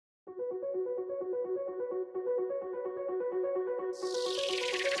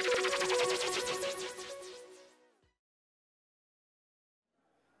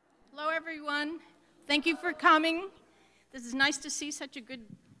Thank you for coming. This is nice to see such a good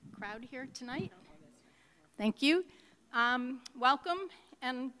crowd here tonight. Thank you. Welcome.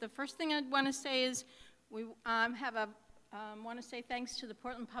 And the first thing I want to say is we want to say thanks to the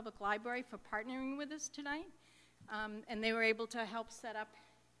Portland Public Library for partnering with us tonight. And they were able to help set up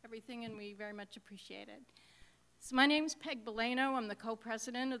everything, and we very much appreciate it. So my name is Peg Bolano. I'm the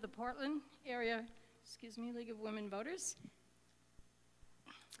co-president of the Portland Area, League of Women Voters.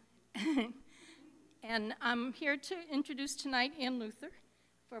 And I'm here to introduce tonight Ann Luther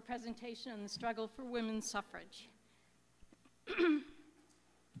for a presentation on the struggle for women's suffrage.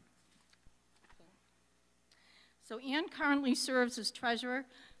 So Ann currently serves as treasurer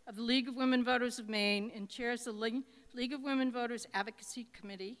of the League of Women Voters of Maine and chairs the League of Women Voters Advocacy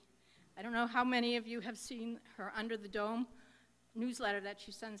Committee. I don't know how many of you have seen her Under the Dome newsletter that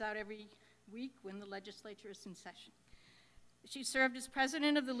she sends out every week when the legislature is in session. She served as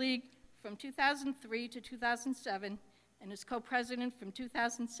president of the League from 2003 to 2007 and as co-president from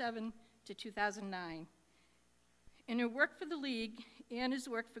 2007 to 2009. In her work for the League, Ann has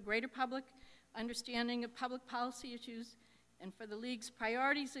worked for greater public understanding of public policy issues and for the League's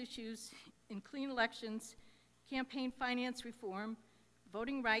priorities issues in clean elections, campaign finance reform,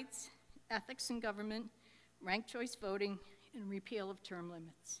 voting rights, ethics in government, ranked choice voting, and repeal of term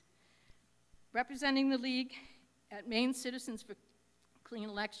limits. Representing the League at Maine Citizens for Clean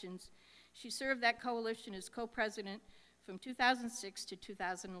Elections, she served that coalition as co-president from 2006 to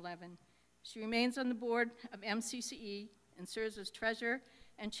 2011. She remains on the board of MCCE and serves as treasurer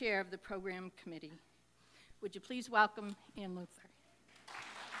and chair of the program committee. Would you please welcome Ann Luther?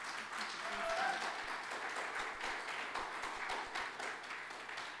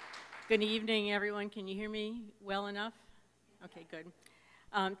 Good evening, everyone. Can you hear me well enough? Okay, good.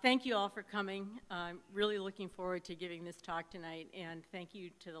 Thank you all for coming. I'm really looking forward to giving this talk tonight, and thank you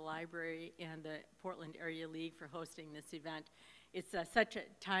to the library and the Portland Area League for hosting this event. It's such a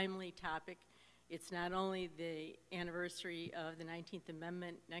timely topic. It's not only the anniversary of the 19th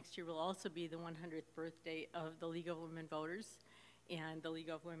Amendment. Next year will also be the 100th birthday of the League of Women Voters and the League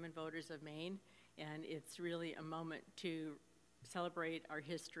of Women Voters of Maine, and it's really a moment to celebrate our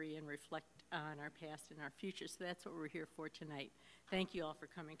history and reflect on our past and our future. So that's what we're here for tonight. Thank you all for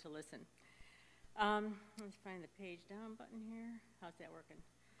coming to listen. Let me find the page down button here. How's that working?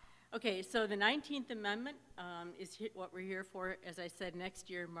 Okay, so the 19th Amendment is what we're here for. As I said, next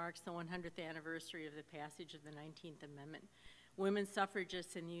year marks the 100th anniversary of the passage of the 19th Amendment. Women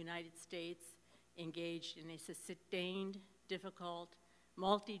suffragists in the United States engaged in a sustained, difficult,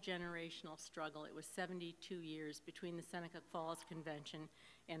 multi-generational struggle. It was 72 years between the Seneca Falls Convention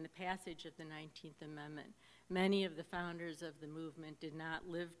and the passage of the 19th Amendment. Many of the founders of the movement did not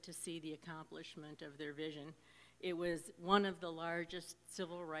live to see the accomplishment of their vision. It was one of the largest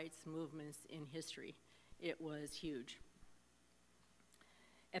civil rights movements in history. It was huge.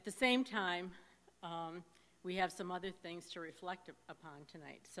 At the same time, we have some other things to reflect upon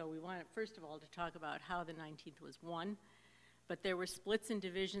tonight. So we want, first of all, to talk about how the 19th was won. But there were splits and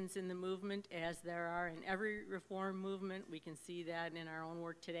divisions in the movement, as there are in every reform movement. We can see that in our own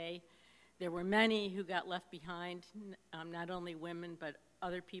work today. There were many who got left behind, not only women, but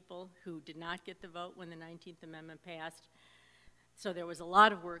other people who did not get the vote when the 19th Amendment passed. So there was a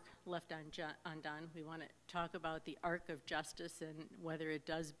lot of work left undone. We want to talk about the arc of justice and whether it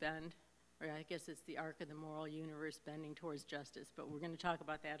does bend, or I guess it's the arc of the moral universe bending towards justice, but we're going to talk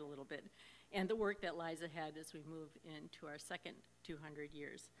about that a little bit. And the work that lies ahead as we move into our second 200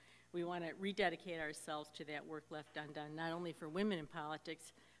 years. We want to rededicate ourselves to that work left undone, not only for women in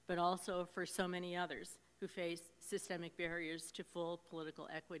politics, but also for so many others who face systemic barriers to full political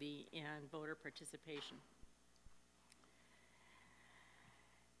equity and voter participation.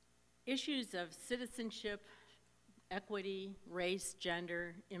 Issues of citizenship, equity, race,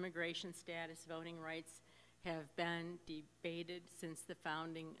 gender, immigration status, voting rights have been debated since the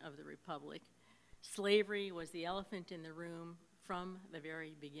founding of the Republic. Slavery was the elephant in the room from the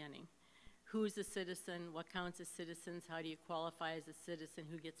very beginning. Who's a citizen? What counts as citizens? How do you qualify as a citizen?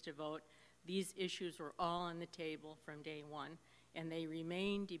 Who gets to vote? These issues were all on the table from day one, and they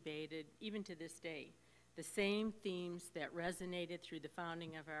remain debated even to this day. The same themes that resonated through the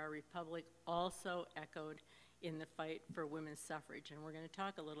founding of our Republic also echoed in the fight for women's suffrage, and we're going to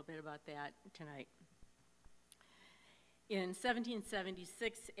talk a little bit about that tonight. In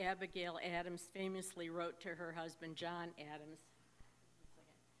 1776, Abigail Adams famously wrote to her husband, John Adams,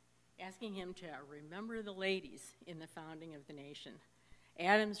 asking him to remember the ladies in the founding of the nation.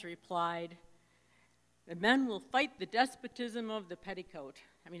 Adams replied, "The men will fight the despotism of the petticoat."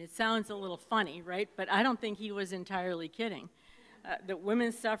 I mean, it sounds a little funny, right? But I don't think he was entirely kidding. that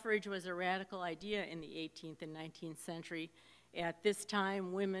women's suffrage was a radical idea in the 18th and 19th century. At this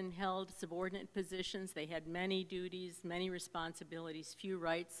time, women held subordinate positions. They had many duties, many responsibilities, few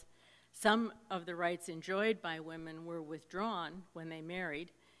rights. Some of the rights enjoyed by women were withdrawn when they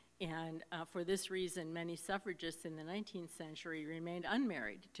married, and for this reason, many suffragists in the 19th century remained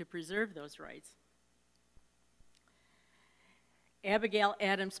unmarried to preserve those rights. Abigail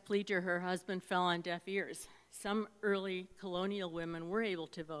Adams' plea to her husband fell on deaf ears. Some early colonial women were able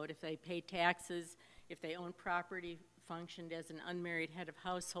to vote if they paid taxes, if they owned property, functioned as an unmarried head of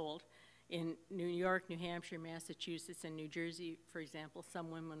household. In New York, New Hampshire, Massachusetts, and New Jersey, for example,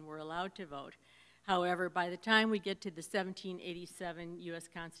 some women were allowed to vote. However, by the time we get to the 1787 U.S.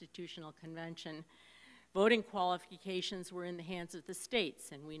 Constitutional Convention, voting qualifications were in the hands of the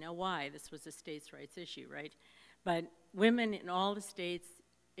states, and we know why. This was a states' rights issue, right? But women in all the states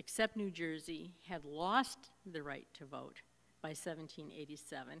except New Jersey had lost the right to vote by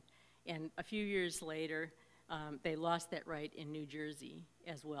 1787, and a few years later, they lost that right in New Jersey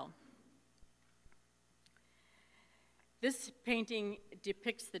as well. This painting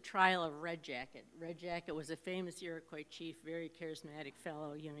depicts the trial of Red Jacket. Red Jacket was a famous Iroquois chief, very charismatic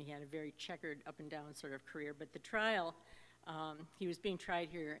fellow. You know, he had a very checkered up and down sort of career, but the trial, he was being tried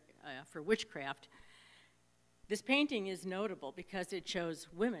here for witchcraft. This painting is notable because it shows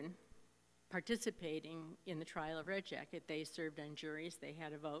women participating in the trial of Red Jacket. They served on juries, they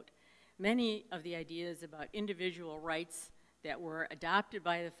had a vote. Many of the ideas about individual rights that were adopted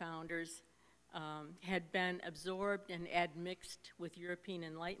by the founders had been absorbed and admixed with European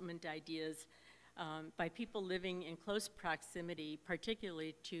Enlightenment ideas by people living in close proximity,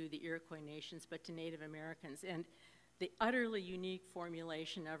 particularly to the Iroquois nations, but to Native Americans. And the utterly unique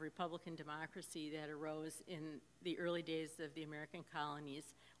formulation of Republican democracy that arose in the early days of the American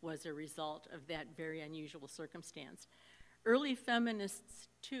colonies was a result of that very unusual circumstance. Early feminists,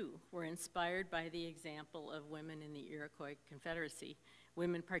 too, were inspired by the example of women in the Iroquois Confederacy.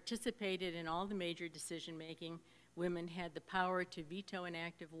 Women participated in all the major decision-making. Women had the power to veto an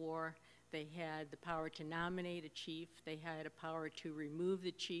act of war. They had the power to nominate a chief. They had a power to remove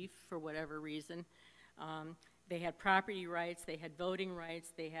the chief for whatever reason. They had property rights. They had voting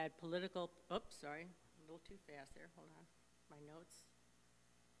rights. They had political, oops, sorry, a little too fast there. Hold on. My notes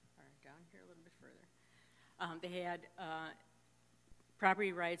are down here a little bit further. They had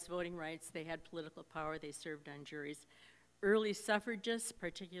property rights, voting rights. They had political power. They served on juries. Early suffragists,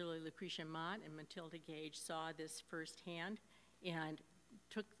 particularly Lucretia Mott and Matilda Gage, saw this firsthand and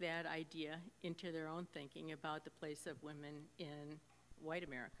took that idea into their own thinking about the place of women in white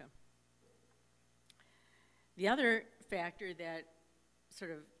America. The other factor that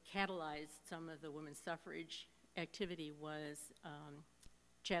sort of catalyzed some of the women's suffrage activity was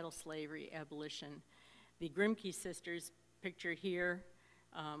chattel slavery abolition. The Grimke sisters, pictured here,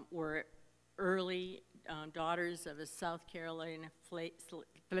 were early daughters of a South Carolina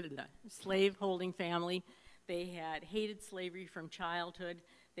slave-holding family. They had hated slavery from childhood.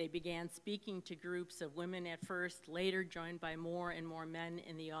 They began speaking to groups of women at first, later joined by more and more men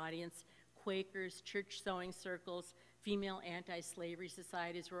in the audience. Quakers, church sewing circles, female anti-slavery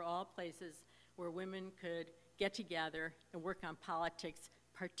societies were all places where women could get together and work on politics,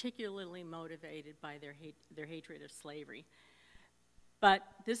 particularly motivated by their hatred of slavery. But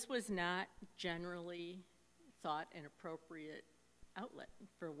this was not generally thought an appropriate outlet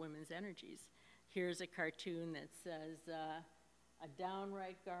for women's energies. Here's a cartoon that says, a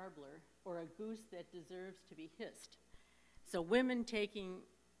downright garbler, or a goose that deserves to be hissed. So women taking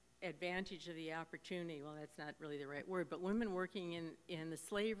advantage of the opportunity, well, that's not really the right word, but women working in the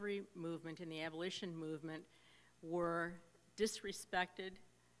slavery movement, in the abolition movement, were disrespected.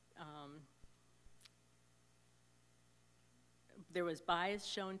 There was bias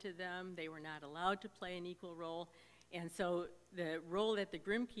shown to them. They were not allowed to play an equal role. And so the role that the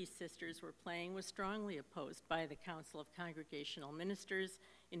Grimke sisters were playing was strongly opposed by the Council of Congregational Ministers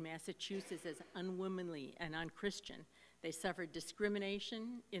in Massachusetts as unwomanly and unchristian. They suffered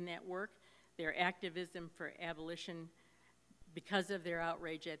discrimination in that work. Their activism for abolition, because of their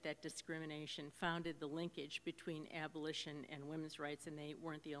outrage at that discrimination, founded the linkage between abolition and women's rights, and they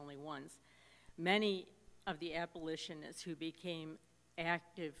weren't the only ones. Many of the abolitionists who became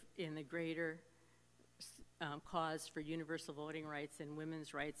active in the greater cause for universal voting rights and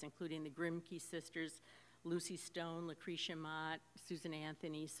women's rights, including the Grimke sisters, Lucy Stone, Lucretia Mott, Susan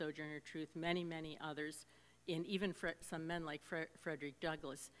Anthony, Sojourner Truth, many, many others, and even some men like Frederick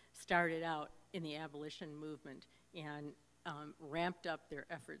Douglass started out in the abolition movement and ramped up their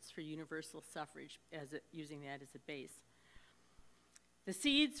efforts for universal suffrage using that as a base. The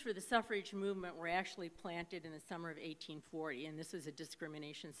seeds for the suffrage movement were actually planted in the summer of 1840, and this was a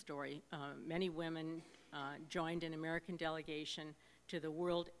discrimination story. Many women joined an American delegation to the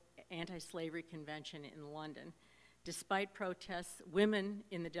World Anti-Slavery Convention in London. Despite protests, women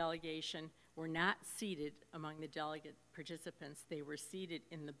in the delegation were not seated among the delegate participants. They were seated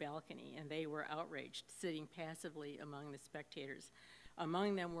in the balcony, and they were outraged, sitting passively among the spectators.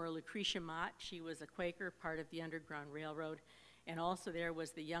 Among them were Lucretia Mott. She was a Quaker, part of the Underground Railroad, and also there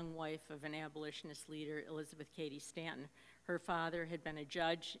was the young wife of an abolitionist leader, Elizabeth Cady Stanton. Her father had been a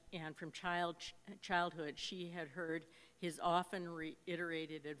judge, and from childhood she had heard his often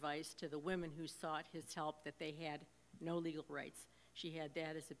reiterated advice to the women who sought his help that they had no legal rights. She had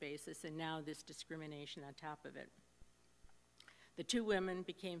that as a basis, and now this discrimination on top of it. The two women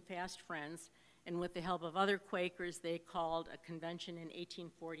became fast friends, and with the help of other Quakers, they called a convention in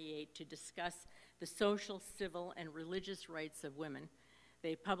 1848 to discuss the social, civil, and religious rights of women.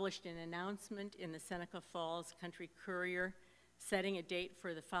 They published an announcement in the Seneca Falls Country Courier, setting a date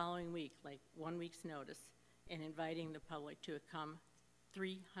for the following week, like 1 week's notice, and inviting the public to come.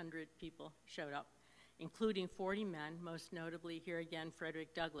 300 people showed up, including 40 men, most notably here again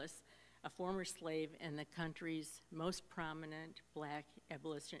Frederick Douglass, a former slave and the country's most prominent black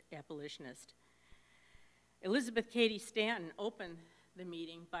abolitionist. Elizabeth Cady Stanton opened the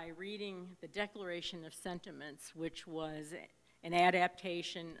meeting by reading the Declaration of Sentiments, which was an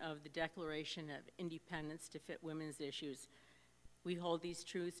adaptation of the Declaration of Independence to fit women's issues. We hold these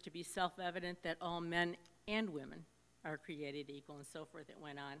truths to be self-evident that all men and women are created equal, and so forth. It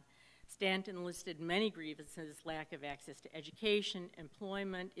went on. Stanton listed many grievances: lack of access to education,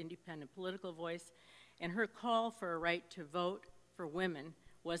 employment, independent political voice, and her call for a right to vote for women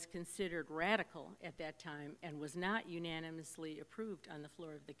was considered radical at that time and was not unanimously approved on the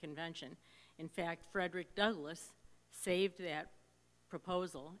floor of the convention. In fact, Frederick Douglass saved that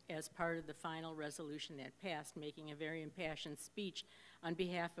proposal as part of the final resolution that passed, making a very impassioned speech on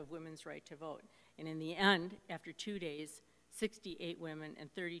behalf of women's right to vote. And in the end, after 2 days, 68 women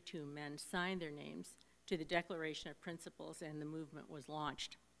and 32 men signed their names to the Declaration of Principles, and the movement was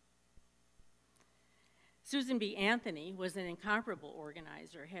launched. Susan B. Anthony was an incomparable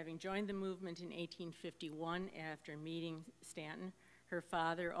organizer, having joined the movement in 1851 after meeting Stanton. Her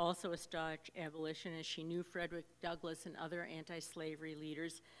father, also a staunch abolitionist, she knew Frederick Douglass and other anti-slavery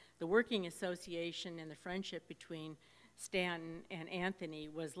leaders. The working association and the friendship between Stanton and Anthony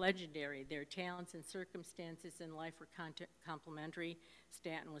was legendary. Their talents and circumstances in life were complementary.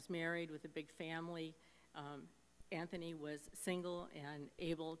 Stanton was married with a big family. Anthony was single and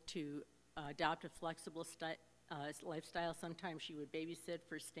able to adopt a flexible lifestyle. Sometimes she would babysit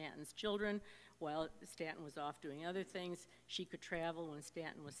for Stanton's children while Stanton was off doing other things. She could travel when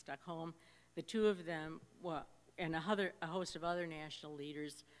Stanton was stuck home. The two of them, and a host of other national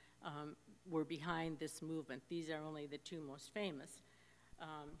leaders, were behind this movement. These are only the two most famous.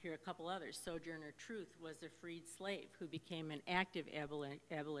 Here are a couple others. Sojourner Truth was a freed slave who became an active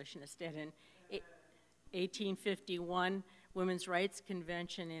abolitionist at an 1851 Women's Rights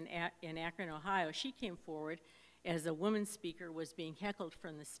Convention in Akron, Ohio. She came forward as a woman speaker was being heckled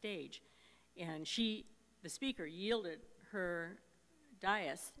from the stage, and the speaker, yielded her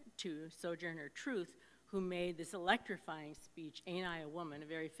dais to Sojourner Truth, who made this electrifying speech, "Ain't I a Woman," a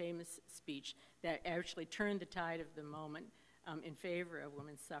very famous speech that actually turned the tide of the moment in favor of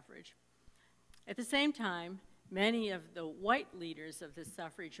women's suffrage. At the same time, many of the white leaders of the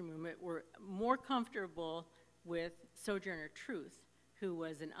suffrage movement were more comfortable with Sojourner Truth, who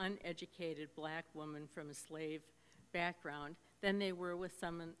was an uneducated black woman from a slave background, than they were with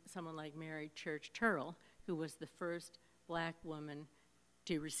someone like Mary Church Terrell, who was the first black woman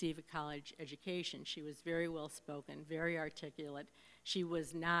to receive a college education. She was very well spoken, very articulate. She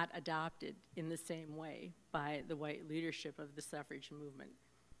was not adopted in the same way by the white leadership of the suffrage movement.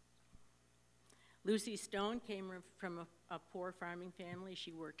 Lucy Stone came from a poor farming family.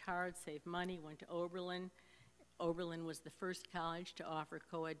 She worked hard, saved money, went to Oberlin. Oberlin was the first college to offer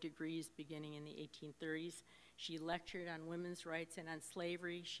co-ed degrees beginning in the 1830s. She lectured on women's rights and on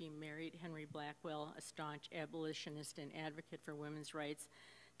slavery. She married Henry Blackwell, a staunch abolitionist and advocate for women's rights.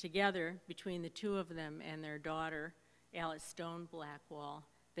 Together, between the two of them and their daughter, Alice Stone Blackwell,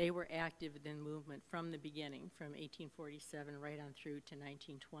 they were active in the movement from the beginning, from 1847 right on through to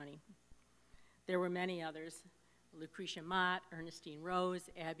 1920. There were many others: Lucretia Mott, Ernestine Rose,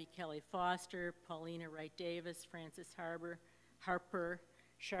 Abby Kelly Foster, Paulina Wright Davis, Frances Harper,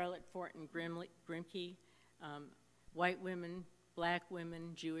 Charlotte Fortin Grimke, white women, black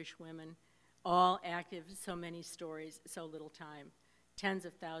women, Jewish women, all active. So many stories, so little time. tens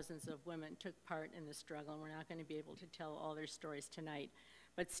of thousands of women took part in the struggle, and we're not going to be able to tell all their stories tonight.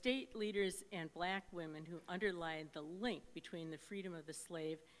 But state leaders and black women who underlined the link between the freedom of the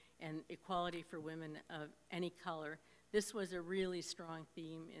slave and equality for women of any color, this was a really strong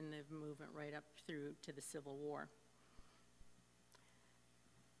theme in the movement right up through to the Civil War.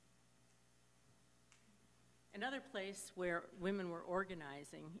 Another place where women were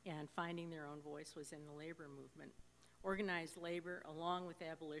organizing and finding their own voice was in the labor movement. Organized labor, along with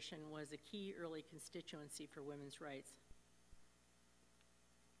abolition, was a key early constituency for women's rights.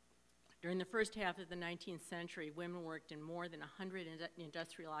 During the first half of the 19th century, women worked in more than 100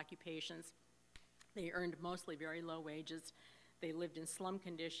 industrial occupations. They earned mostly very low wages. They lived in slum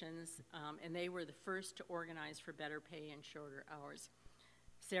conditions, and they were the first to organize for better pay and shorter hours.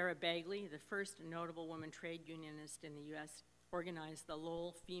 Sarah Bagley, the first notable woman trade unionist in the U.S., organized the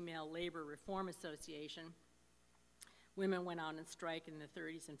Lowell Female Labor Reform Association. Women went out on strike in the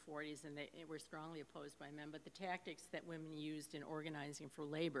 30s and 40s, and they were strongly opposed by men, but the tactics that women used in organizing for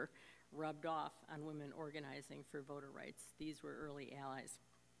labor rubbed off on women organizing for voter rights. These were early allies.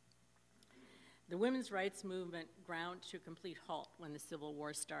 The women's rights movement ground to a complete halt when the Civil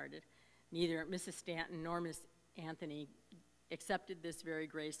War started. Neither Mrs. Stanton nor Miss Anthony accepted this very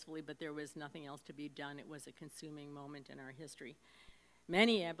gracefully, but there was nothing else to be done. It was a consuming moment in our history.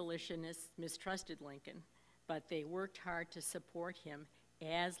 Many abolitionists mistrusted Lincoln, but they worked hard to support him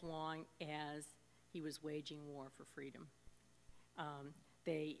as long as he was waging war for freedom.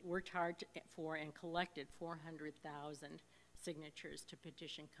 They worked hard for and collected 400,000 signatures to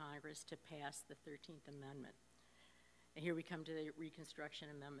petition Congress to pass the 13th Amendment. And here we come to the Reconstruction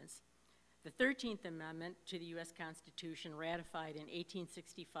Amendments. The 13th Amendment to the U.S. Constitution, ratified in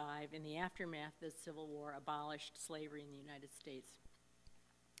 1865 in the aftermath of the Civil War, abolished slavery in the United States.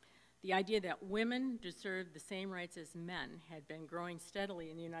 The idea that women deserved the same rights as men had been growing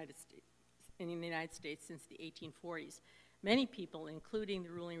steadily in the United States since the 1840s. Many people, including the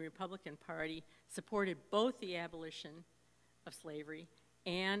ruling Republican Party, supported both the abolition of slavery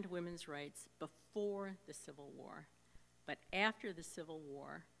and women's rights before the Civil War. But after the Civil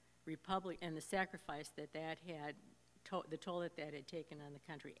War, and the sacrifice that had, the toll that had taken on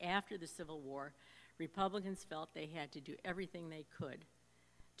the country, after the Civil War, Republicans felt they had to do everything they could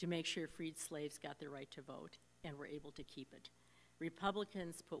to make sure freed slaves got the right to vote and were able to keep it.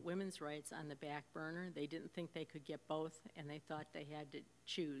 Republicans put women's rights on the back burner. They didn't think they could get both, and they thought they had to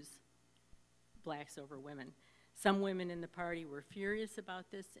choose blacks over women. Some women in the party were furious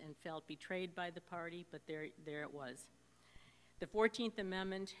about this and felt betrayed by the party, but there it was. The 14th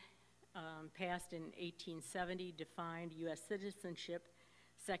Amendment, passed in 1870, defined U.S. citizenship.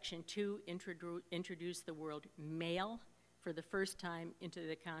 Section 2 introduced the word male for the first time into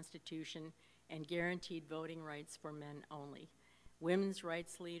the Constitution and guaranteed voting rights for men only. Women's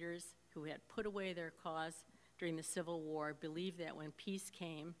rights leaders who had put away their cause during the Civil War believed that when peace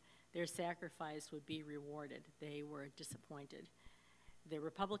came, their sacrifice would be rewarded. They were disappointed. The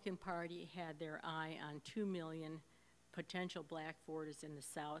Republican Party had their eye on 2 million potential black voters in the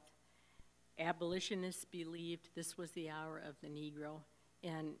South. Abolitionists believed this was the hour of the Negro,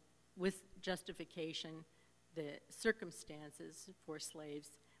 and with justification, the circumstances for slaves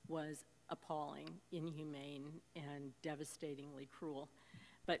was appalling, inhumane, and devastatingly cruel.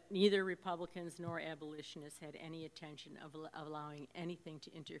 But neither Republicans nor abolitionists had any intention of allowing anything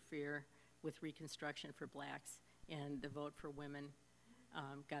to interfere with Reconstruction for blacks, and the vote for women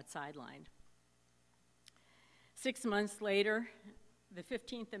got sidelined. 6 months later, the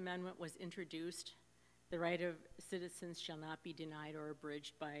 15th Amendment was introduced. The right of citizens shall not be denied or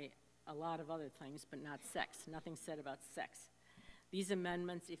abridged by a lot of other things, but not sex. Nothing said about sex. These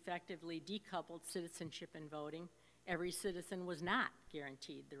amendments effectively decoupled citizenship and voting. Every citizen was not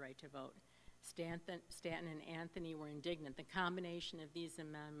guaranteed the right to vote. Stanton and Anthony were indignant. The combination of these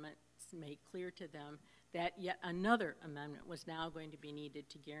amendments made clear to them that yet another amendment was now going to be needed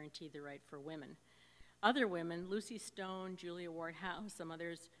to guarantee the right for women. Other women, Lucy Stone, Julia Ward Howe, some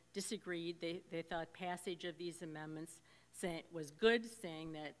others, disagreed. They thought passage of these amendments was good,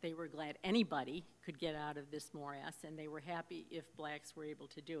 saying that they were glad anybody could get out of this morass, and they were happy if blacks were able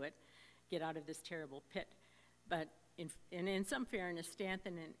to do it, get out of this terrible pit. But in some fairness,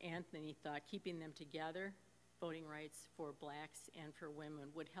 Stanton and Anthony thought keeping them together, voting rights for blacks and for women,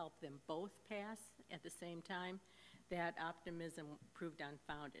 would help them both pass at the same time. That optimism proved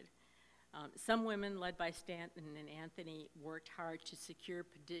unfounded. Some women, led by Stanton and Anthony, worked hard to secure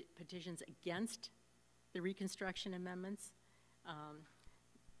petitions against the Reconstruction Amendments.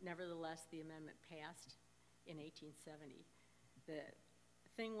 Nevertheless, the amendment passed in 1870. The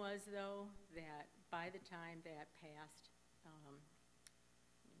thing was, though, that by the time that passed,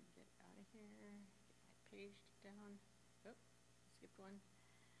 page down. Oh, skipped one.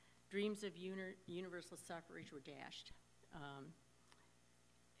 Dreams of universal suffrage were dashed.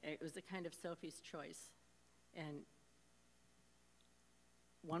 It was a kind of Sophie's choice, and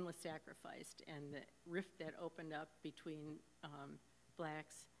one was sacrificed, and the rift that opened up between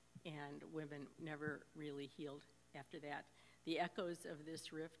blacks and women never really healed after that. The echoes of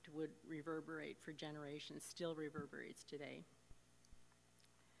this rift would reverberate for generations, still reverberates today.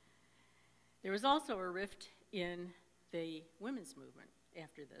 There was also a rift in the women's movement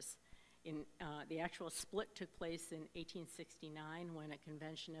after this. The actual split took place in 1869 when a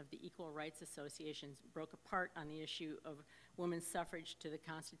convention of the Equal Rights Associations broke apart on the issue of women's suffrage to the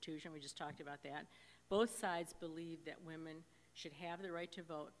Constitution. We just talked about that. Both sides believed that women should have the right to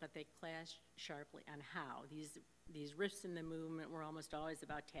vote, but they clashed sharply on how. These rifts in the movement were almost always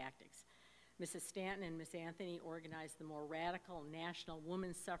about tactics. Mrs. Stanton and Miss Anthony organized the more radical National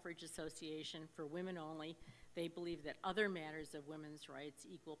Women's Suffrage Association for women only. They believed that other matters of women's rights,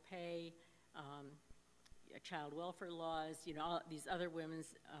 equal pay, child welfare laws, all these other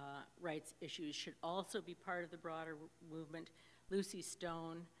women's rights issues should also be part of the broader movement. Lucy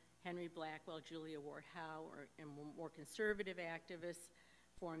Stone, Henry Blackwell, Julia Ward Howe, and more conservative activists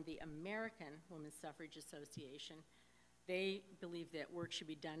formed the American Women's Suffrage Association. They believed that work should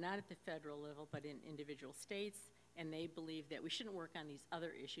be done not at the federal level, but in individual states, and they believed that we shouldn't work on these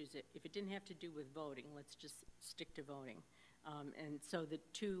other issues. If it didn't have to do with voting, let's just stick to voting. And so the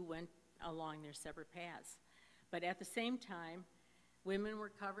two went along their separate paths. But at the same time, women were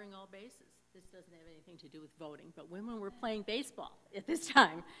covering all bases. This doesn't have anything to do with voting, but women were playing baseball at this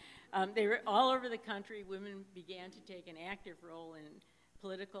time. They were all over the country. Women began to take an active role in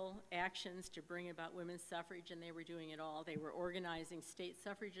political actions to bring about women's suffrage, and they were doing it all. They were organizing state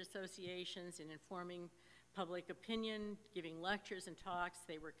suffrage associations and informing public opinion, giving lectures and talks.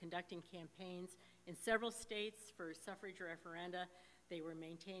 They were conducting campaigns in several states for suffrage referenda. They were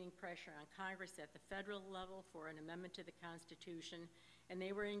maintaining pressure on Congress at the federal level for an amendment to the Constitution, and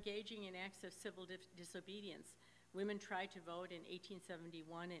they were engaging in acts of civil disobedience. Women tried to vote in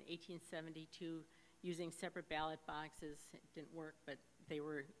 1871 and 1872 using separate ballot boxes. It didn't work, but they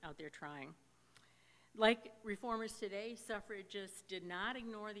were out there trying. Like reformers today, suffragists did not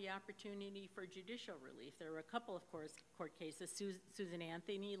ignore the opportunity for judicial relief. There were a couple of court cases. Susan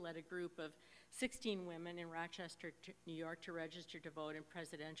Anthony led a group of 16 women in Rochester, New York, to register to vote in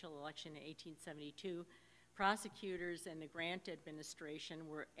presidential election in 1872. Prosecutors and the Grant administration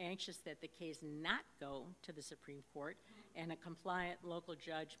were anxious that the case not go to the Supreme Court, and a compliant local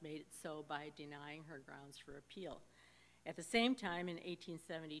judge made it so by denying her grounds for appeal. At the same time, in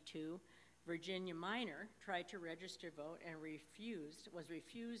 1872, Virginia Minor tried to register to vote and was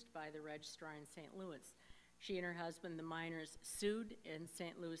refused by the registrar in St. Louis. She and her husband, the Minors, sued in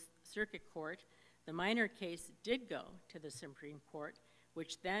St. Louis Circuit Court. The Minor case did go to the Supreme Court,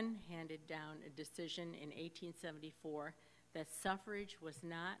 which then handed down a decision in 1874 that suffrage was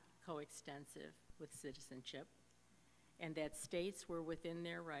not coextensive with citizenship, and that states were within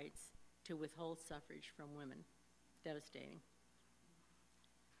their rights to withhold suffrage from women. Devastating.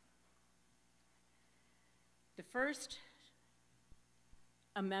 The first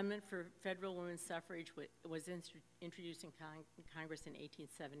amendment for federal women's suffrage was introduced in Congress in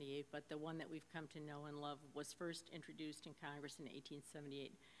 1878, but the one that we've come to know and love was first introduced in Congress in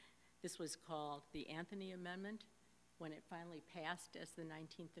 1878. This was called the Anthony Amendment. When it finally passed as the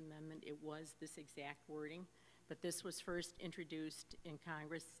 19th Amendment, it was this exact wording, but this was first introduced in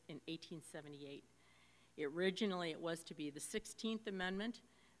Congress in 1878. Originally, it was to be the 16th Amendment,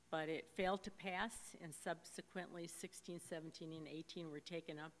 but it failed to pass, and subsequently 16, 17, and 18 were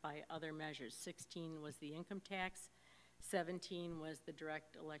taken up by other measures. 16 was the income tax, 17 was the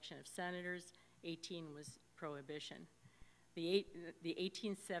direct election of senators, 18 was prohibition. The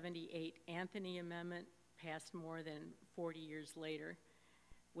 1878 Anthony Amendment passed more than 40 years later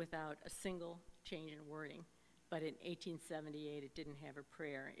without a single change in wording. But in 1878, it didn't have a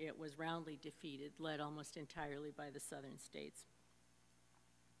prayer. It was roundly defeated, led almost entirely by the southern states.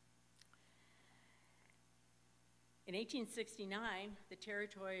 In 1869, the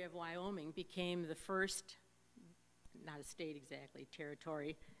territory of Wyoming became the first, not a state exactly,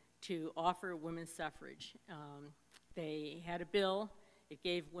 territory, to offer women's suffrage. They had a bill. It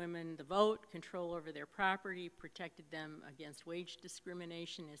gave women the vote, control over their property, protected them against wage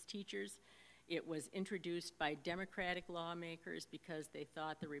discrimination as teachers. It was introduced by Democratic lawmakers because they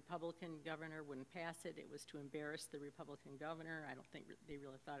thought the Republican governor wouldn't pass it. It was to embarrass the Republican governor. I don't think they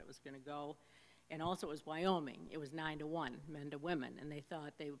really thought it was going to go. And also it was Wyoming. It was 9-1, men to women, and they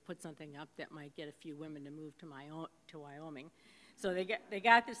thought they would put something up that might get a few women to move to Wyoming. So they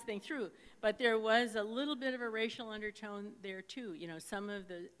got this thing through. But there was a little bit of a racial undertone there too. You know, some of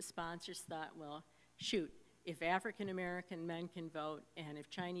the sponsors thought, well, shoot, if African American men can vote and if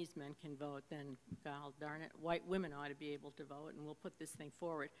Chinese men can vote, then God darn it, white women ought to be able to vote, and we'll put this thing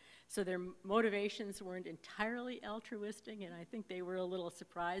forward. So their motivations weren't entirely altruistic, and I think they were a little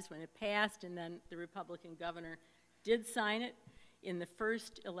surprised when it passed, and then the Republican governor did sign it. In the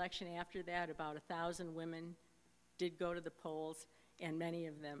first election after that, about 1,000 women did go to the polls, and many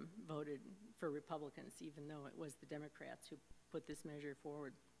of them voted for Republicans, even though it was the Democrats who put this measure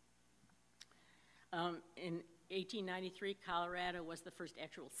forward. In 1893, Colorado was the first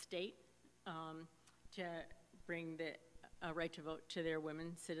actual state to bring the right to vote to their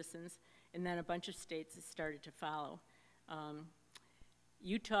women citizens, and then a bunch of states started to follow.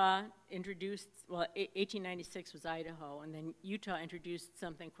 Utah introduced, well, 1896 was Idaho, and then Utah introduced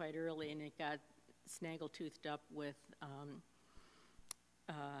something quite early, and it got snaggle-toothed up with,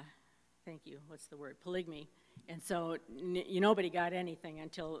 thank you, what's the word, polygamy. And so nobody got anything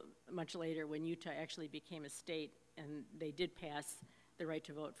until much later when Utah actually became a state, and they did pass the right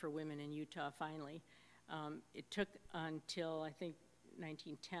to vote for women in Utah finally. It took until, I think,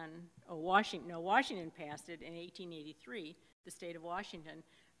 1910, Washington passed it in 1883, the state of Washington,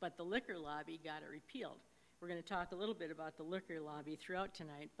 but the liquor lobby got it repealed. We're going to talk a little bit about the liquor lobby throughout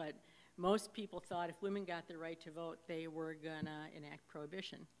tonight, but most people thought if women got the right to vote, they were going to enact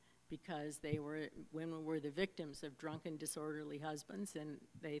prohibition, because women were the victims of drunken, disorderly husbands, and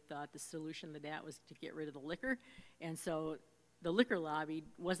they thought the solution to that was to get rid of the liquor. And so the liquor lobby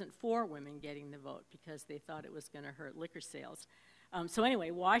wasn't for women getting the vote because they thought it was going to hurt liquor sales. So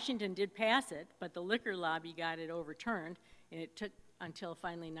anyway, Washington did pass it, but the liquor lobby got it overturned, and it took until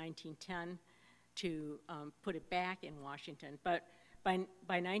finally 1910 to put it back in Washington. But by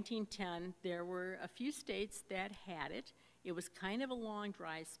 1910, there were a few states that had it. It was kind of a long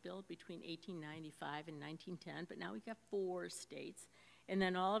dry spell between 1895 and 1910, but now we've got 4 states. And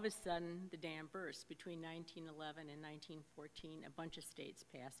then all of a sudden, the dam burst. Between 1911 and 1914, a bunch of states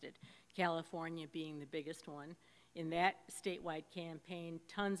passed it, California being the biggest one. In that statewide campaign,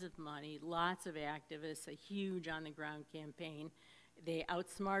 tons of money, lots of activists, a huge on-the-ground campaign. They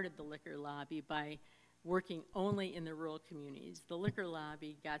outsmarted the liquor lobby by working only in the rural communities. The liquor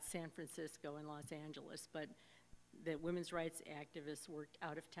lobby got San Francisco and Los Angeles, but the women's rights activists worked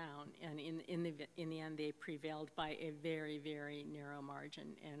out of town, and in the end, they prevailed by a very, very narrow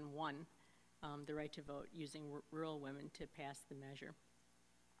margin and won the right to vote using rural women to pass the measure.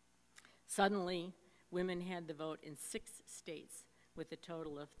 Suddenly, women had the vote in 6 states with a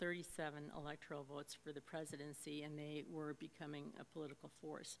total of 37 electoral votes for the presidency, and they were becoming a political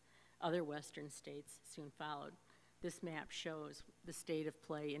force. Other Western states soon followed. This map shows the state of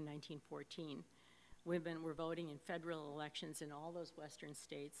play in 1914. Women were voting in federal elections in all those Western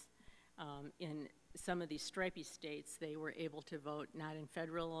states. In some of these stripy states, they were able to vote not in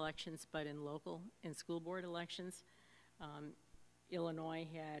federal elections, but in local and school board elections. Illinois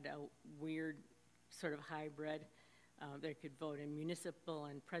had a weird sort of hybrid. They could vote in municipal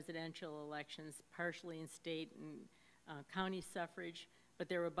and presidential elections, partially in state and county suffrage, but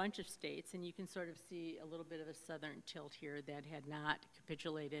there were a bunch of states, and you can sort of see a little bit of a southern tilt here that had not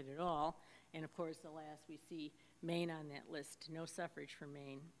capitulated at all. And of course, alas, we see Maine on that list. No suffrage for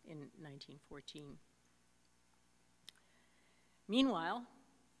Maine in 1914. Meanwhile,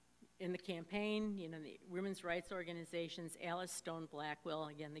 in the campaign, the women's rights organizations, Alice Stone Blackwell,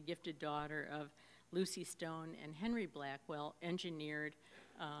 again, the gifted daughter of Lucy Stone and Henry Blackwell, engineered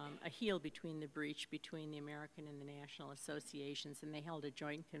a heel between the breach between the American and the national associations, and they held a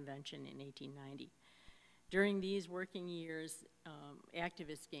joint convention in 1890. During these working years,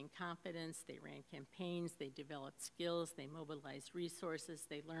 activists gained confidence, they ran campaigns, they developed skills, they mobilized resources,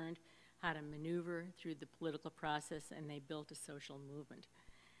 they learned how to maneuver through the political process, and they built a social movement.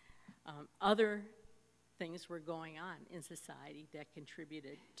 Other things were going on in society that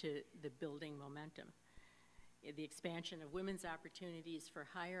contributed to the building momentum. The expansion of women's opportunities for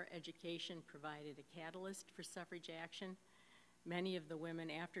higher education provided a catalyst for suffrage action. Many of the women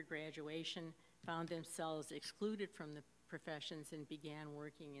after graduation found themselves excluded from the professions and began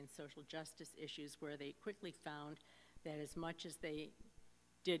working in social justice issues, where they quickly found that as much as they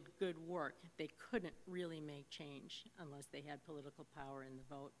did good work, they couldn't really make change unless they had political power in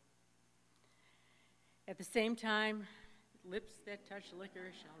the vote. At the same time, lips that touch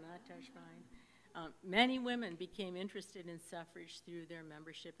liquor shall not touch mine. Many women became interested in suffrage through their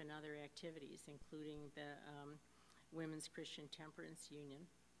membership in other activities, including the Women's Christian Temperance Union.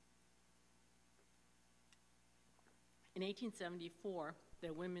 In 1874,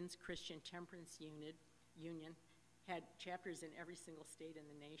 the Women's Christian Temperance Union had chapters in every single state in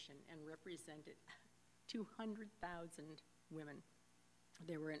the nation and represented 200,000 women.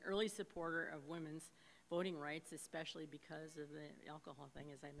 They were an early supporter of women's voting rights, especially because of the alcohol thing,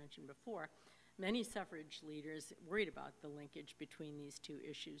 as I mentioned before. Many suffrage leaders worried about the linkage between these two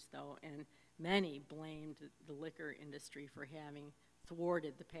issues, though, and many blamed the liquor industry for having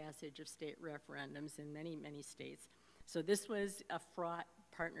thwarted the passage of state referendums in many, many states. So this was a fraught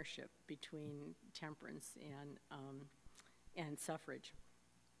partnership between temperance and suffrage.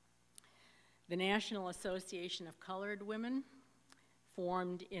 The National Association of Colored Women,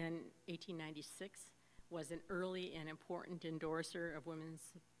 formed in 1896, was an early and important endorser of women's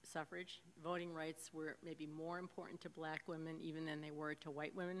suffrage. Voting rights were maybe more important to black women even than they were to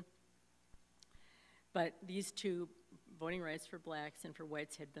white women. But these two, voting rights for blacks and for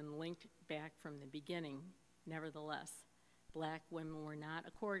whites, had been linked back from the beginning. Nevertheless, black women were not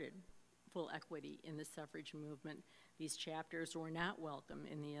accorded full equity in the suffrage movement. These chapters were not welcome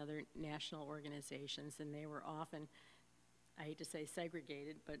in the other national organizations, and they were often, I hate to say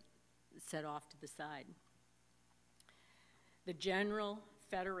segregated, but set off to the side. The General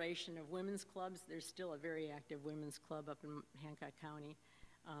Federation of Women's Clubs, there's still a very active women's club up in Hancock County,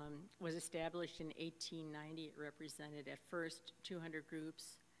 was established in 1890. It represented at first 200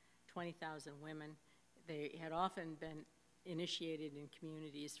 groups, 20,000 women. They had often been initiated in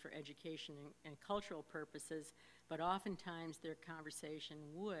communities for education and cultural purposes, but oftentimes their conversation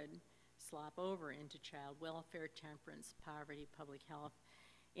would slop over into child welfare, temperance, poverty, public health.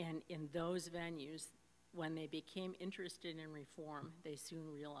 And in those venues, when they became interested in reform, they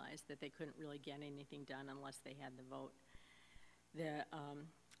soon realized that they couldn't really get anything done unless they had the vote.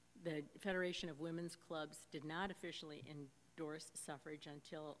 The Federation of Women's Clubs did not officially endorse suffrage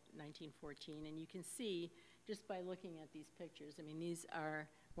until 1914, and you can see just by looking at these pictures, I mean, these are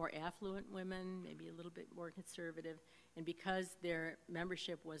more affluent women, maybe a little bit more conservative, and because their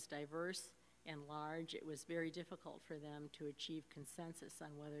membership was diverse and large, it was very difficult for them to achieve consensus on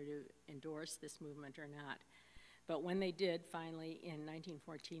whether to endorse this movement or not. But when they did, finally, in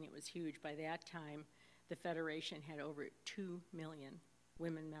 1914, it was huge. By that time, the Federation had over 2 million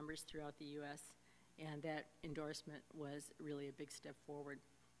women members throughout the U.S., and that endorsement was really a big step forward.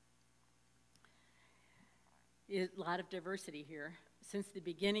 A lot of diversity here. Since the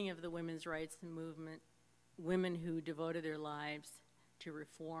beginning of the women's rights movement, women who devoted their lives to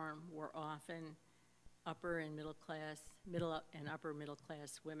reform were often upper and middle and upper middle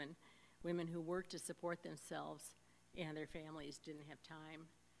class women, women who worked to support themselves and their families didn't have time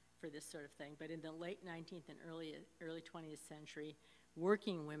for this sort of thing. But in the late 19th and early 20th century,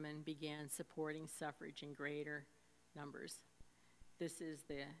 working women began supporting suffrage in greater numbers. This is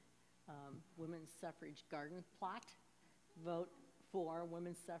the women's suffrage garden plot. Vote for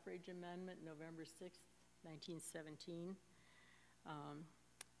women's suffrage amendment, November 6th, 1917.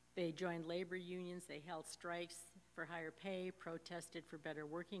 They joined labor unions, they held strikes for higher pay, protested for better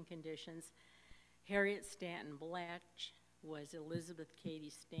working conditions. Harriet Stanton Blatch was Elizabeth Cady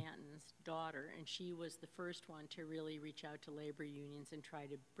Stanton's daughter, and she was the first one to really reach out to labor unions and try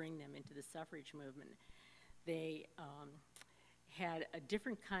to bring them into the suffrage movement. They had a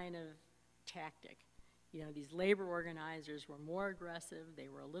different kind of tactic. You know, these labor organizers were more aggressive, they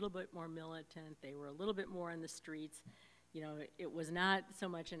were a little bit more militant, they were a little bit more in the streets. You know, it was not so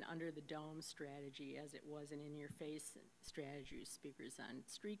much an under-the-dome strategy as it was an in-your-face strategy, speakers on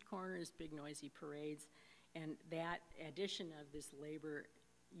street corners, big noisy parades, and that addition of this labor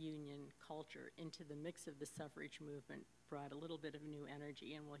union culture into the mix of the suffrage movement brought a little bit of new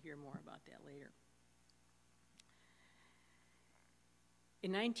energy, and we'll hear more about that later.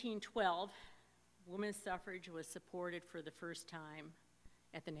 In 1912, women's suffrage was supported for the first time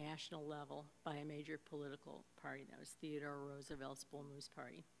at the national level by a major political party. That was Theodore Roosevelt's Bull Moose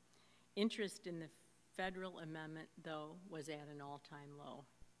Party. Interest in the federal amendment, though, was at an all-time low.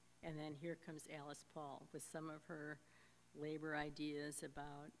 And then here comes Alice Paul with some of her labor ideas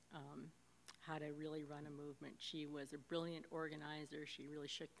about how to really run a movement. She was a brilliant organizer. She really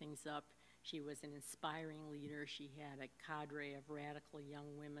shook things up. She was an inspiring leader. She had a cadre of radical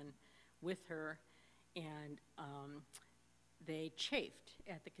young women with her, and they chafed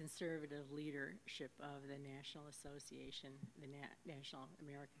at the conservative leadership of the National Association, the National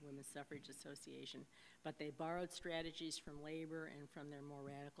American Women's Suffrage Association, but they borrowed strategies from labor and from their more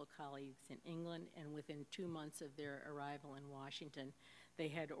radical colleagues in England, and within 2 months of their arrival in Washington, they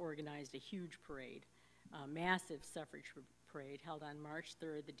had organized a huge parade, a massive suffrage parade held on March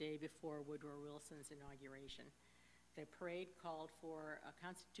 3rd, the day before Woodrow Wilson's inauguration. The parade called for a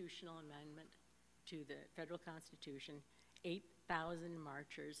constitutional amendment to the federal Constitution, 8,000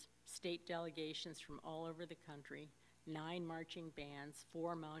 marchers, state delegations from all over the country, 9 marching bands,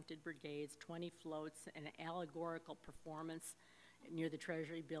 4 mounted brigades, 20 floats, and an allegorical performance near the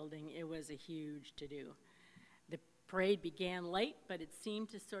Treasury building. It was a huge to-do. The parade began late, but it seemed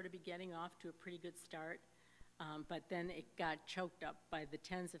to sort of be getting off to a pretty good start. But then it got choked up by the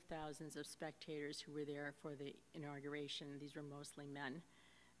tens of thousands of spectators who were there for the inauguration. These were mostly men.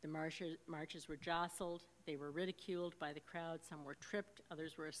 The marchers were jostled, they were ridiculed by the crowd, some were tripped,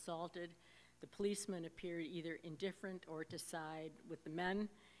 others were assaulted. The policemen appeared either indifferent or to side with the men,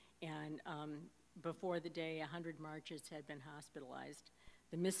 and before the day, 100 marchers had been hospitalized.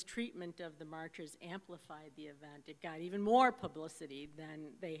 The mistreatment of the marchers amplified the event. It got even more publicity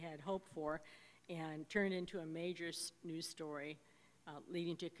than they had hoped for and turned into a major news story,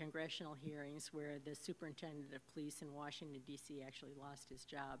 leading to congressional hearings where the superintendent of police in Washington, D.C. actually lost his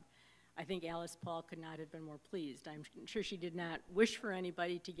job. I think Alice Paul could not have been more pleased. I'm sure she did not wish for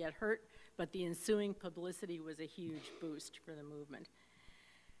anybody to get hurt, but the ensuing publicity was a huge boost for the movement.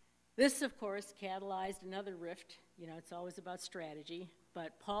 This, of course, catalyzed another rift. You know, it's always about strategy,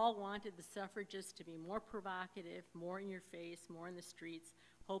 but Paul wanted the suffragists to be more provocative, more in your face, more in the streets,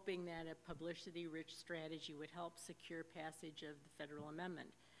 hoping that a publicity-rich strategy would help secure passage of the federal amendment.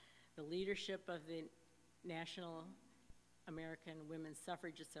 The leadership of the National American Women's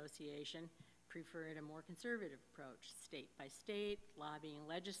Suffrage Association preferred a more conservative approach, state by state, lobbying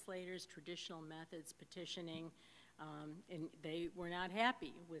legislators, traditional methods, petitioning, and they were not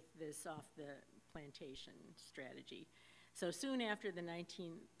happy with this off-the-plantation strategy. So soon after the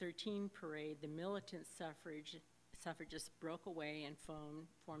 1913 parade, the militant suffragists broke away and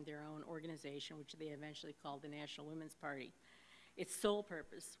formed their own organization, which they eventually called the National Women's Party. Its sole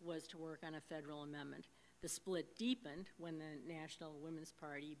purpose was to work on a federal amendment. The split deepened when the National Women's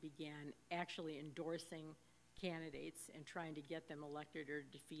Party began actually endorsing candidates and trying to get them elected or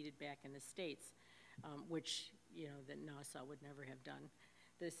defeated back in the states, which, you know, that Nassau would never have done.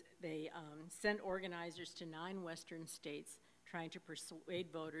 They sent organizers to 9 western states trying to persuade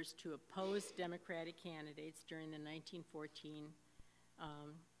voters to oppose Democratic candidates during the 1914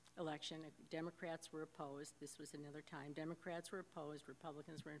 election. Democrats were opposed. This was another time. Democrats were opposed.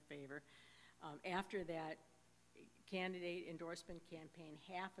 Republicans were in favor. After that candidate endorsement campaign,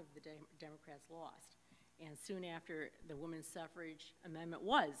 half of the Democrats lost. And soon after, the women's suffrage amendment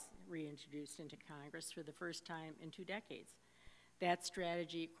was reintroduced into Congress for the first time in 2 decades. That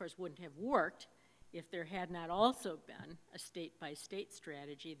strategy, of course, wouldn't have worked if there had not also been a state-by-state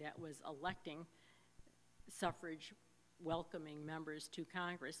strategy that was electing suffrage welcoming members to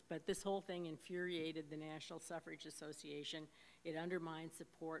Congress. But this whole thing infuriated the National Suffrage Association. It undermined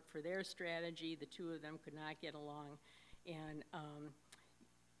support for their strategy. The two of them could not get along. And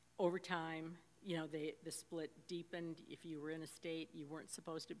over time, you know, the split deepened. If you were in a state, you weren't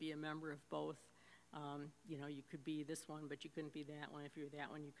supposed to be a member of both. You know, you could be this one, but you couldn't be that one. If you were that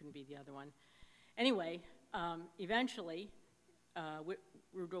one, you couldn't be the other one. Anyway, eventually,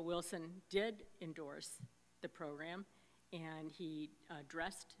 Woodrow Wilson did endorse the program, and he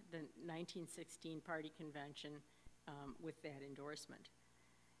addressed the 1916 party convention with that endorsement.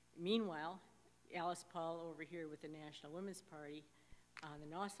 Meanwhile, Alice Paul over here with the National Women's Party, on the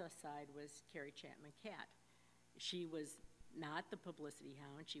Nassau side was Carrie Chapman Catt. She was not the publicity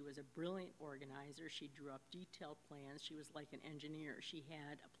hound. She was a brilliant organizer. She drew up detailed plans. She was like an engineer. She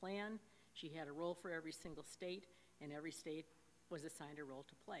had a plan. She had a role for every single state, and every state was assigned a role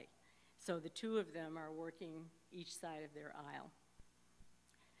to play. So the two of them are working each side of their aisle.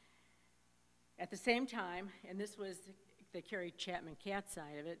 At the same time, and this was the Carrie Chapman Catt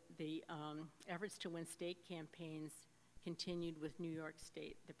side of it, the efforts to win state campaigns continued with New York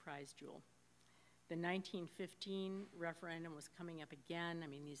State, the prize jewel. The 1915 referendum was coming up again. I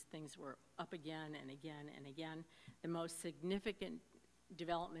mean, these things were up again and again and again. The most significant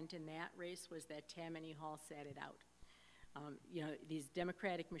development in that race was that Tammany Hall sat it out. You know, these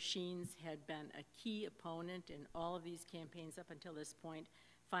Democratic machines had been a key opponent in all of these campaigns up until this point.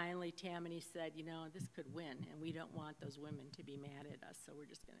 Finally, Tammany said, you know, this could win, and we don't want those women to be mad at us, so we're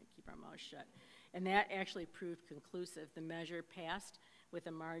just going to keep our mouths shut. And that actually proved conclusive. The measure passed with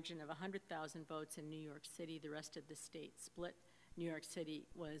a margin of 100,000 votes in New York City. The rest of the state split. New York City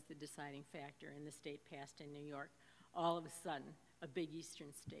was the deciding factor, and the state passed in New York. All of a sudden, a big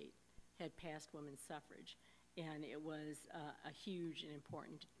eastern state had passed women's suffrage, and it was a huge and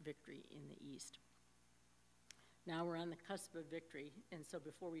important victory in the East. Now we're on the cusp of victory, and so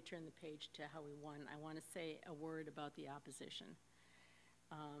before we turn the page to how we won, I want to say a word about the opposition.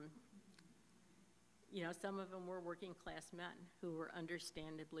 You know, some of them were working class men who were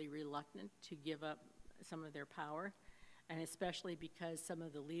understandably reluctant to give up some of their power. and especially because some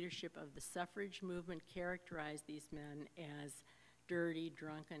of the leadership of the suffrage movement characterized these men as dirty,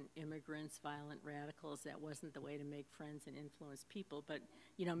 drunken immigrants, violent radicals. That wasn't the way to make friends and influence people, but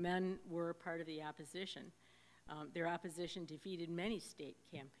you know, men were part of the opposition. Their opposition defeated many state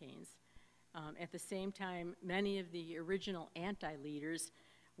campaigns. At the same time, many of the original anti-leaders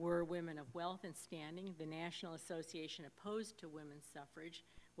were women of wealth and standing. The National Association opposed to women's suffrage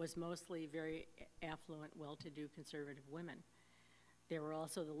was mostly very affluent, well-to-do conservative women. There were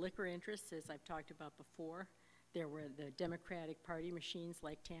also the liquor interests, as I've talked about before. There were the Democratic Party machines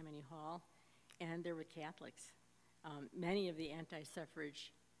like Tammany Hall, and there were Catholics. Many of the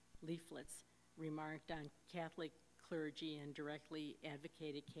anti-suffrage leaflets remarked on Catholic clergy and directly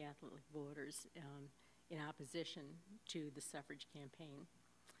advocated Catholic voters in opposition to the suffrage campaign.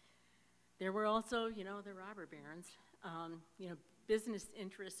 There were also, you know, the robber barons. You know, business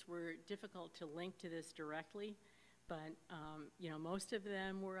interests were difficult to link to this directly, but you know, most of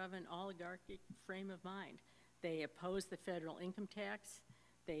them were of an oligarchic frame of mind. They opposed the federal income tax.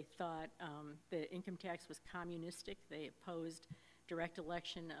 They thought the income tax was communistic. They opposed direct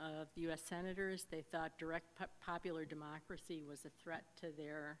election of the U.S. senators. They thought direct popular democracy was a threat to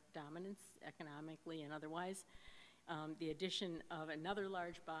their dominance economically and otherwise. The addition of another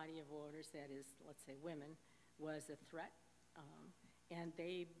large body of voters, that is, let's say women, was a threat. And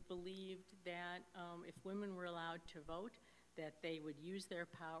they believed that if women were allowed to vote, that they would use their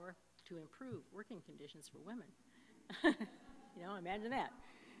power to improve working conditions for women. You know, imagine that.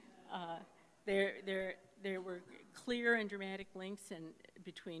 There were clear and dramatic links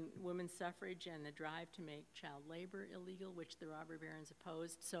between women's suffrage and the drive to make child labor illegal, which the robber barons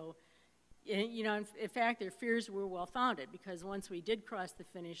opposed. So, you know, in fact, their fears were well-founded, because once we did cross the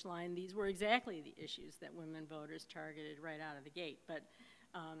finish line, these were exactly the issues that women voters targeted right out of the gate. But,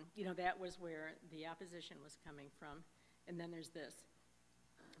 you know, that was where the opposition was coming from. And then there's this,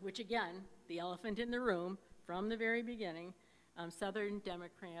 which again, the elephant in the room from the very beginning. Southern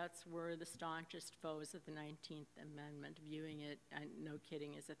Democrats were the staunchest foes of the 19th Amendment, viewing it, no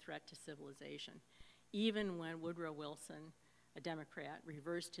kidding, as a threat to civilization. Even when Woodrow Wilson, a Democrat,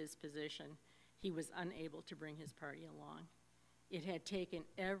 reversed his position, he was unable to bring his party along. It had taken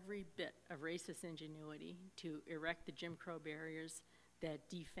every bit of racist ingenuity to erect the Jim Crow barriers that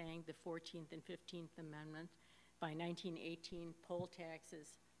defanged the 14th and 15th Amendment. By 1918, poll taxes,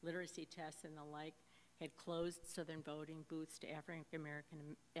 literacy tests, and the like had closed Southern voting booths to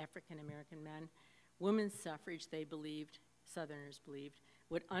African-American men. Women's suffrage, they believed, Southerners believed,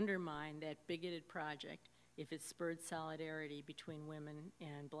 would undermine that bigoted project if it spurred solidarity between women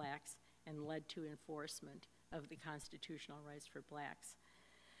and blacks and led to enforcement of the constitutional rights for blacks.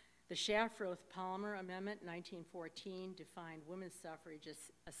 The Shafroth-Palmer Amendment in 1914 defined women's suffrage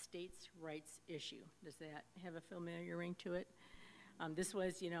as a states' rights issue. Does that have a familiar ring to it? This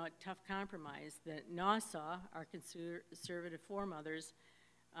was, you know, a tough compromise. The Nassau, our conservative foremothers,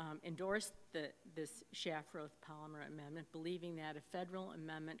 endorsed this Shafroth-Palmer Amendment, believing that a federal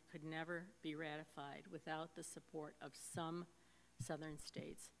amendment could never be ratified without the support of some southern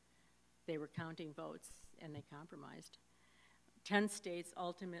states. They were counting votes, and they compromised. 10 states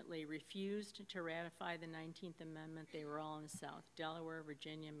ultimately refused to ratify the 19th Amendment. They were all in the South: Delaware,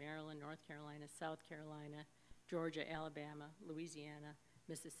 Virginia, Maryland, North Carolina, South Carolina, Georgia, Alabama, Louisiana,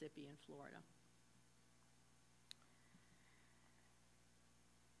 Mississippi, and Florida.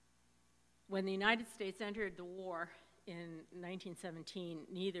 When the United States entered the war in 1917,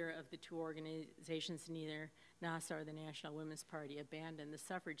 neither of the two organizations, neither Nassau or the National Women's Party, abandoned the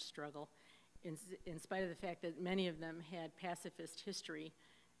suffrage struggle. In spite of the fact that many of them had pacifist history,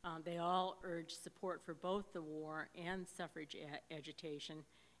 they all urged support for both the war and suffrage agitation,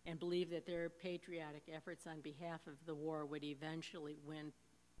 and believed that their patriotic efforts on behalf of the war would eventually win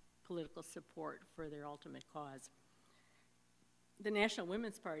political support for their ultimate cause. The National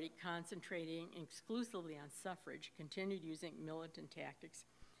Women's Party, concentrating exclusively on suffrage, continued using militant tactics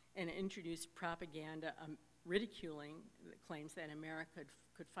and introduced propaganda ridiculing the claims that America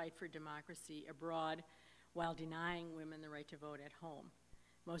could fight for democracy abroad while denying women the right to vote at home.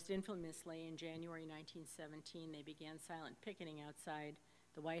 Most infamously, in January 1917, they began silent picketing outside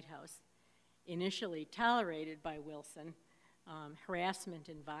the White House. Initially tolerated by Wilson, harassment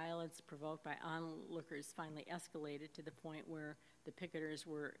and violence provoked by onlookers finally escalated to the point where the picketers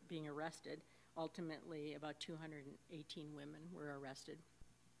were being arrested. Ultimately, about 218 women were arrested.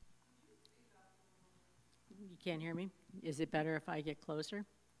 You can't hear me? Is it better if I get closer?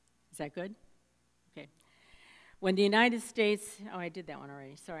 Is that good? Okay. When the United States, oh, I did that one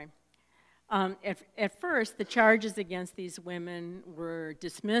already, sorry. At first, the charges against these women were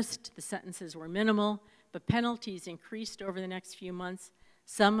dismissed, the sentences were minimal, but penalties increased over the next few months.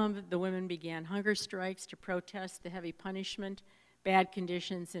 Some of the women began hunger strikes to protest the heavy punishment, bad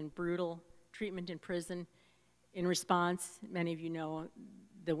conditions, and brutal treatment in prison. In response, many of you know,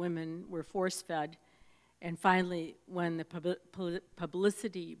 the women were force-fed. And finally, when the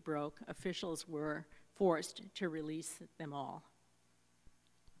publicity broke, officials were forced to release them all.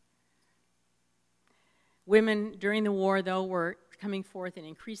 Women during the war, though, were coming forth in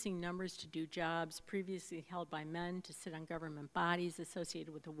increasing numbers to do jobs previously held by men, to sit on government bodies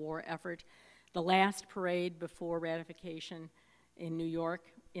associated with the war effort. The last parade before ratification in New York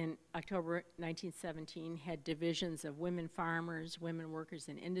in October 1917 had divisions of women farmers, women workers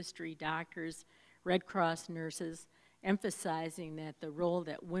in industry, doctors, Red Cross nurses, emphasizing that the role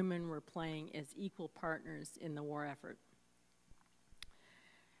that women were playing as equal partners in the war effort.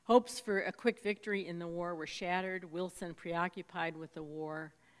 Hopes for a quick victory in the war were shattered. Wilson, preoccupied with the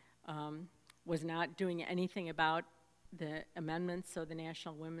war, was not doing anything about the amendments, so the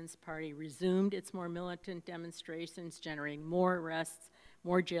National Women's Party resumed its more militant demonstrations, generating more arrests,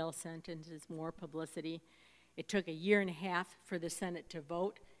 more jail sentences, more publicity. It took a year and a half for the Senate to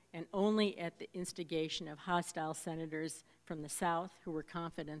vote, and only at the instigation of hostile senators from the South who were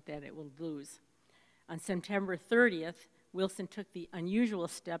confident that it would lose. On September 30th, Wilson took the unusual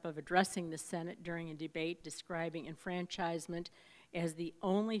step of addressing the Senate during a debate describing enfranchisement as the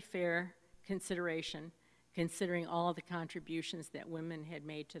only fair consideration, considering all the contributions that women had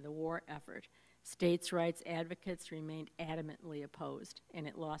made to the war effort. States' rights advocates remained adamantly opposed, and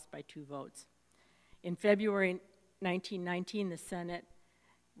it lost by 2 votes. In February 1919, the Senate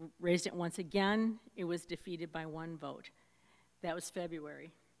raised it once again. It was defeated by 1 vote. That was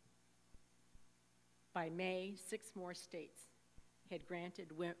February. By May, 6 more states had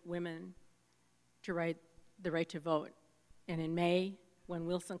granted women the right to vote. And in May, when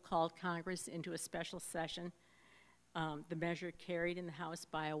Wilson called Congress into a special session, the measure carried in the House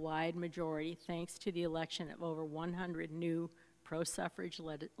by a wide majority, thanks to the election of over 100 new pro-suffrage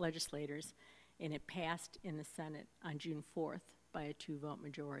legislators, and it passed in the Senate on June 4th by a 2-vote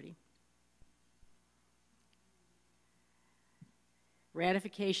majority.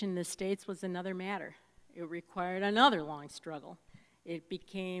 Ratification in the states was another matter. It required another long struggle. It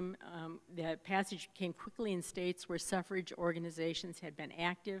became, the passage came quickly in states where suffrage organizations had been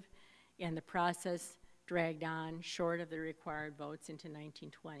active, and the process dragged on short of the required votes into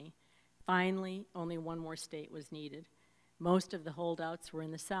 1920. Finally, only 1 more state was needed. Most of the holdouts were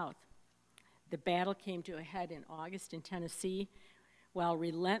in the South. The battle came to a head in August in Tennessee, while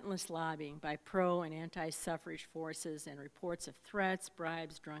relentless lobbying by pro- and anti-suffrage forces and reports of threats,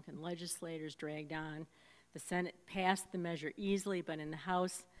 bribes, drunken legislators dragged on. The Senate passed the measure easily, but in the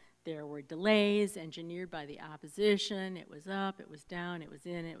House there were delays engineered by the opposition. It was up, it was down, it was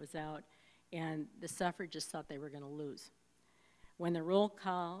in, it was out, and the suffragists thought they were going to lose. When the roll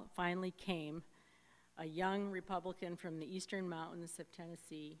call finally came, a young Republican from the eastern mountains of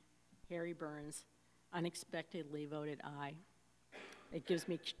Tennessee, Harry Burns, unexpectedly voted aye. It gives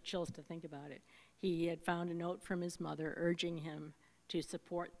me chills to think about it. He had found a note from his mother urging him to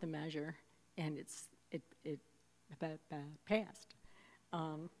support the measure, and it passed.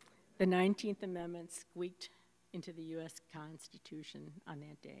 The 19th Amendment squeaked into the U.S. Constitution on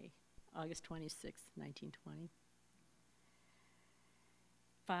that day, August 26, 1920.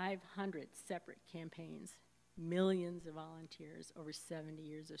 500 separate campaigns, millions of volunteers, over 70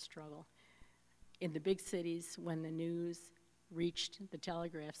 years of struggle. In the big cities, when the news reached the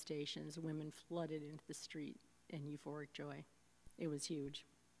telegraph stations, women flooded into the street in euphoric joy. It was huge.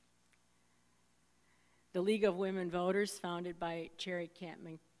 The League of Women Voters, founded by Carrie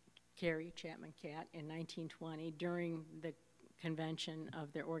Chapman Catt in 1920 during the convention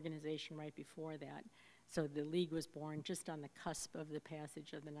of their organization right before that. So the League was born just on the cusp of the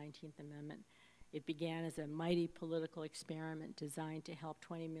passage of the 19th Amendment. It began as a mighty political experiment designed to help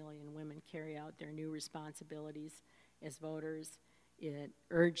 20 million women carry out their new responsibilities as voters. It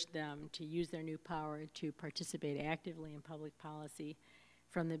urged them to use their new power to participate actively in public policy.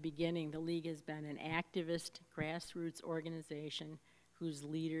 From the beginning, the League has been an activist, grassroots organization whose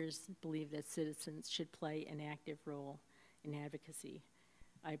leaders believe that citizens should play an active role in advocacy.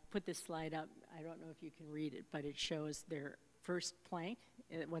 I put this slide up. I don't know if you can read it, but it shows their first plank,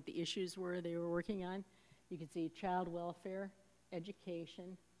 what the issues were they were working on. You can see child welfare,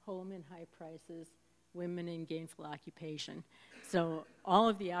 education, home and high prices, women in gainful occupation. So all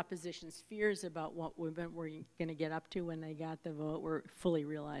of the opposition's fears about what women were going to get up to when they got the vote were fully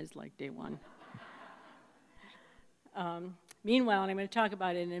realized like day one. Meanwhile, and I'm going to talk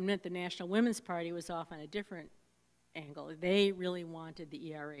about it in a minute, the National Women's Party was off on a different angle. They really wanted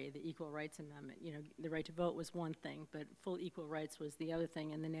the ERA, the Equal Rights Amendment. You know, the right to vote was one thing, but full equal rights was the other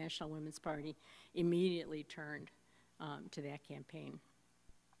thing, and the National Women's Party immediately turned to that campaign.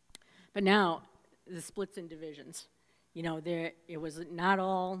 But now, the splits and divisions. You know, it was not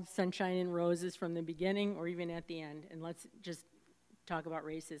all sunshine and roses from the beginning or even at the end, and let's just talk about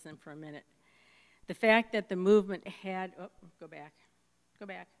racism for a minute. The fact that the movement had, go back.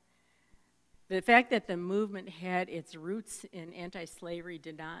 The fact that the movement had its roots in anti-slavery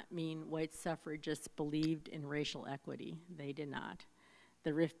did not mean white suffragists believed in racial equity. They did not.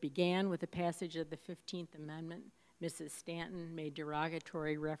 The rift began with the passage of the 15th Amendment. Mrs. Stanton made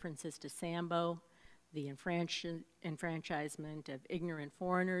derogatory references to Sambo, the enfranchisement of ignorant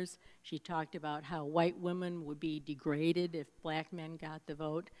foreigners. She talked about how white women would be degraded if black men got the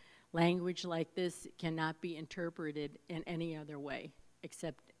vote. Language like this cannot be interpreted in any other way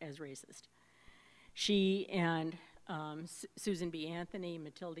except as racist. She and Susan B. Anthony,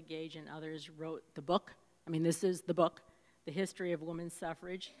 Matilda Gage, and others wrote the book. I mean, this is the book, The History of Women's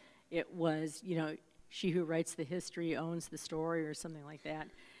Suffrage. It was, you know, she who writes the history owns the story or something like that.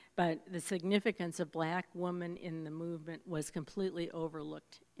 But the significance of black women in the movement was completely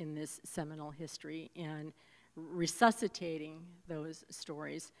overlooked in this seminal history, and resuscitating those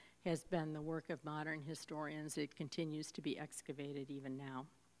stories has been the work of modern historians. It continues to be excavated even now.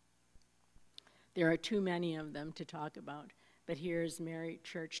 There are too many of them to talk about, but here's Mary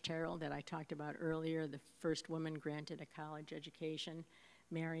Church Terrell that I talked about earlier, the first woman granted a college education,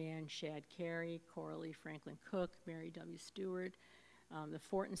 Mary Ann Shadd Carey, Coralie Franklin Cook, Mary W. Stewart, the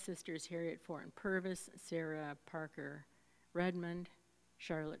Fortin sisters, Harriet Fortin Purvis, Sarah Parker Redmond,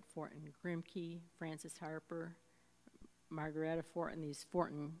 Charlotte Fortin Grimke, Frances Harper, Margaretta Fortin. These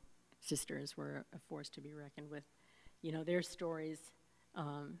Fortin sisters were a force to be reckoned with. You know, their stories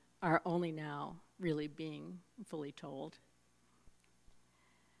are only now really being fully told.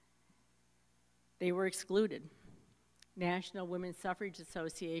 They were excluded. National Women's Suffrage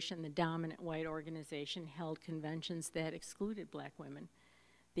Association, the dominant white organization, held conventions that excluded black women.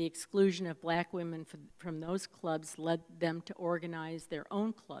 The exclusion of black women from those clubs led them to organize their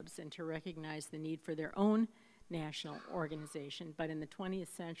own clubs and to recognize the need for their own national organization. But in the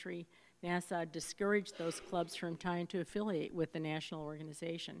 20th century, Nassau discouraged those clubs from trying to affiliate with the national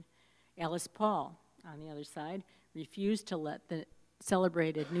organization. Alice Paul, on the other side, refused to let the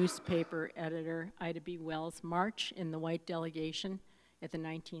celebrated newspaper editor Ida B. Wells march in the white delegation at the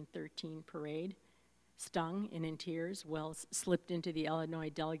 1913 parade. Stung and in tears, Wells slipped into the Illinois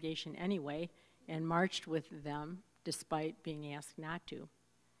delegation anyway and marched with them despite being asked not to.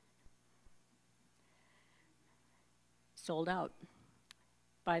 Sold out.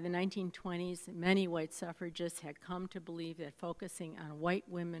 By the 1920s, many white suffragists had come to believe that focusing on white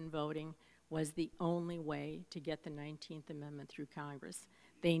women voting was the only way to get the 19th Amendment through Congress.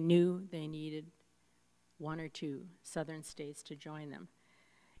 They knew they needed one or two southern states to join them.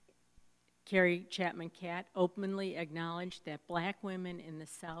 Carrie Chapman Catt openly acknowledged that black women in the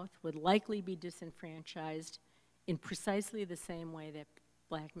South would likely be disenfranchised in precisely the same way that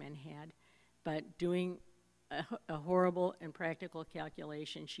black men had, but doing a horrible and practical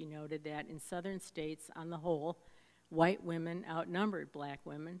calculation, she noted that in southern states, on the whole, white women outnumbered black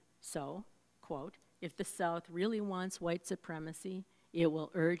women, so, quote, if the South really wants white supremacy, it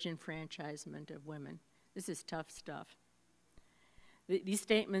will urge enfranchisement of women. This is tough stuff. These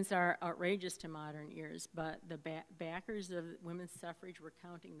statements are outrageous to modern ears, but the backers of women's suffrage were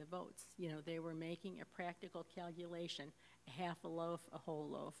counting the votes. You know, they were making a practical calculation, a half a loaf, a whole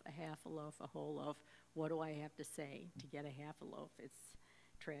loaf, a half a loaf, a whole loaf. What do I have to say to get a half a loaf? It's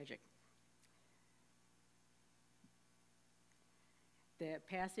tragic. The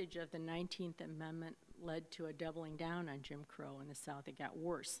passage of the 19th Amendment led to a doubling down on Jim Crow in the South. It got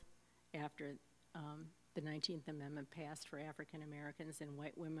worse after the 19th Amendment passed for African Americans, and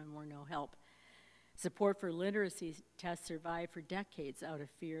white women were no help. Support for literacy tests survived for decades out of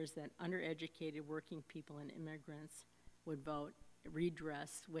fears that undereducated working people and immigrants would vote.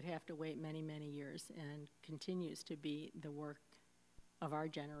 Redress would have to wait many, many years, and continues to be the work of our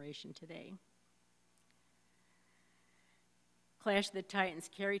generation today. Clash of the Titans,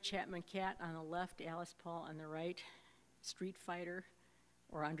 Carrie Chapman Catt on the left, Alice Paul on the right, street fighter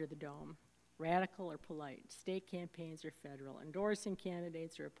or under the dome, radical or polite, state campaigns or federal, endorsing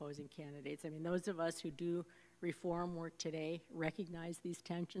candidates or opposing candidates. I mean, those of us who do reform work today recognize these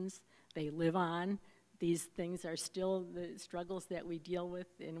tensions. They live on. These things are still the struggles that we deal with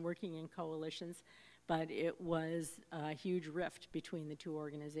in working in coalitions, but it was a huge rift between the two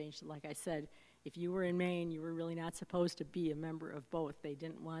organizations. Like I said, if you were in Maine, you were really not supposed to be a member of both. They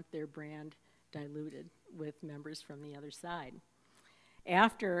didn't want their brand diluted with members from the other side.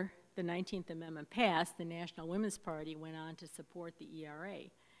 After the 19th Amendment passed, the National Women's Party went on to support the ERA.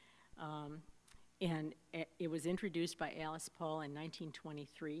 And it was introduced by Alice Paul in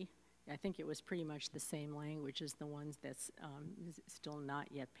 1923. I think it was pretty much the same language as the ones that's still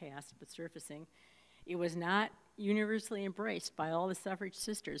not yet passed, but surfacing. It was not universally embraced by all the suffrage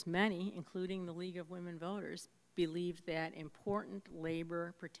sisters. Many, including the League of Women Voters, believed that important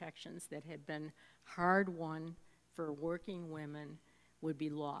labor protections that had been hard-won for working women would be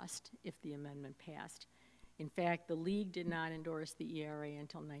lost if the amendment passed. In fact, the League did not endorse the ERA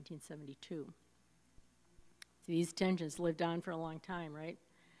until 1972. So these tensions lived on for a long time, right?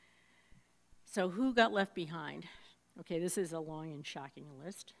 So who got left behind? Okay, this is a long and shocking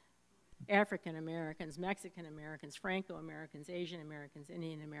list. African Americans, Mexican Americans, Franco Americans, Asian Americans,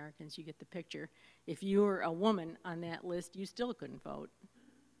 Indian Americans, you get the picture. If you were a woman on that list, you still couldn't vote,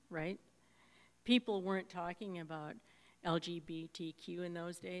 right? People weren't talking about LGBTQ in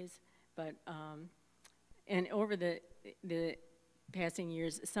those days, but, and over the passing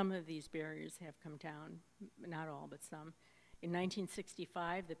years, some of these barriers have come down, not all, but some. In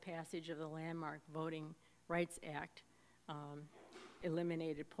 1965, the passage of the landmark Voting Rights Act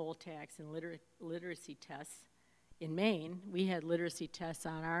eliminated poll tax and literacy tests. In Maine, we had literacy tests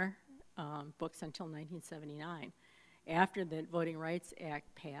on our books until 1979. After the Voting Rights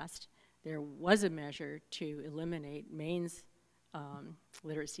Act passed, there was a measure to eliminate Maine's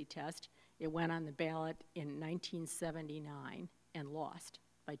literacy test. It went on the ballot in 1979 and lost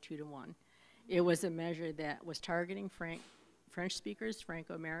by 2-1. It was a measure that was targeting French speakers,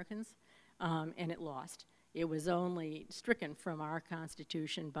 Franco-Americans, and it lost. It was only stricken from our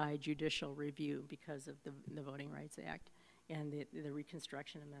Constitution by judicial review because of the Voting Rights Act and the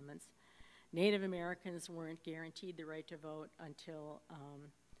Reconstruction Amendments. Native Americans weren't guaranteed the right to vote until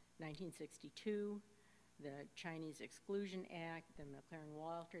 1962. The Chinese Exclusion Act, the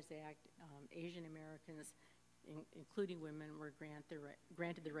McLaren-Walters Act, Asian Americans, including women, were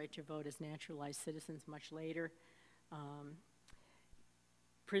granted the right to vote as naturalized citizens much later.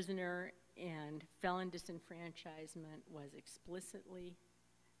 Prisoner and felon disenfranchisement was explicitly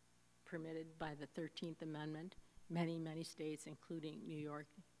permitted by the 13th Amendment. Many, many states, including New York,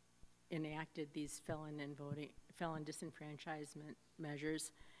 enacted these felon disenfranchisement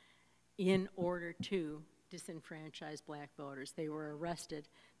measures in order to disenfranchise black voters. They were arrested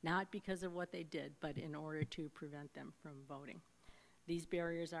not because of what they did, but in order to prevent them from voting. These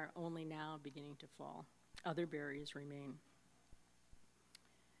barriers are only now beginning to fall. Other barriers remain.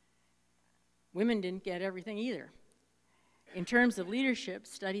 Women didn't get everything either. In terms of leadership,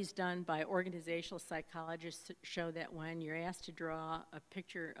 studies done by organizational psychologists show that when you're asked to draw a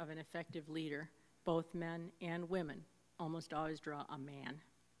picture of an effective leader, both men and women almost always draw a man.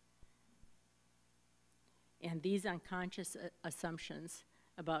 And these unconscious assumptions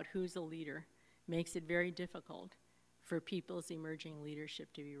about who's a leader makes it very difficult for people's emerging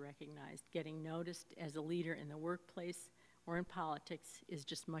leadership to be recognized. Getting noticed as a leader in the workplace or in politics is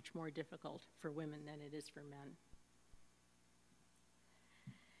just much more difficult for women than it is for men.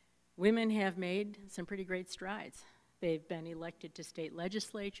 Women have made some pretty great strides. They've been elected to state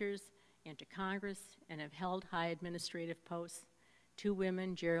legislatures and to Congress and have held high administrative posts. 2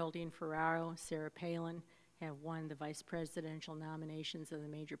 women, Geraldine Ferraro, Sarah Palin, have won the vice presidential nominations of the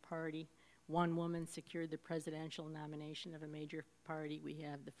major party. 1 woman secured the presidential nomination of a major party. We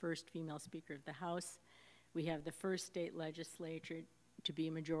have the first female Speaker of the House. We have the first state legislature to be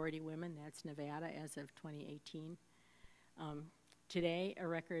majority women. That's Nevada as of 2018. Today, a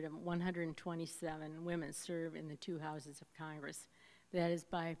record of 127 women serve in the 2 houses of Congress. That is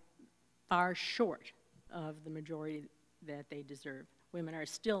by far short of the majority that they deserve. Women are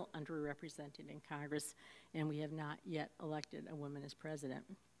still underrepresented in Congress, and we have not yet elected a woman as president.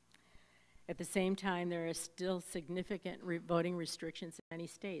 At the same time, there are still significant voting restrictions in many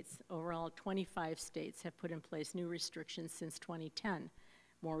states. Overall, 25 states have put in place new restrictions since 2010.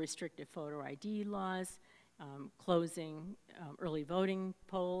 More restrictive photo ID laws, closing early voting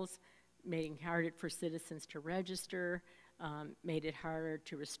polls, making it harder for citizens to register, made it harder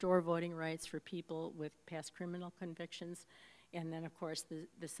to restore voting rights for people with past criminal convictions, and then, of course,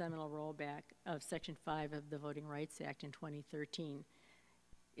 the seminal rollback of Section 5 of the Voting Rights Act in 2013.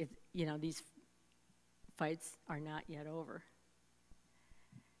 These fights are not yet over.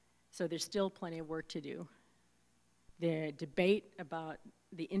 So there's still plenty of work to do. The debate about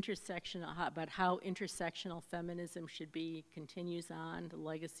how intersectional feminism should be continues on, the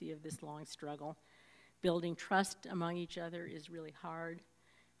legacy of this long struggle. Building trust among each other is really hard.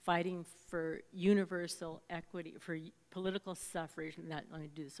 Fighting for universal equity, for political suffrage, let me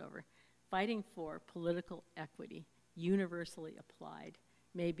do this over. fighting for political equity, universally applied,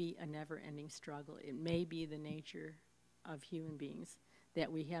 may be a never-ending struggle. It may be the nature of human beings that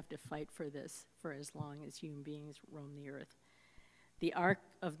we have to fight for this for as long as human beings roam the earth. The arc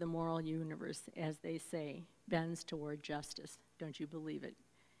of the moral universe, as they say, bends toward justice. Don't you believe it?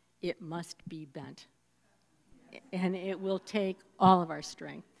 It must be bent. And it will take all of our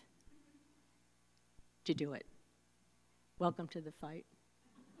strength to do it. Welcome to the fight.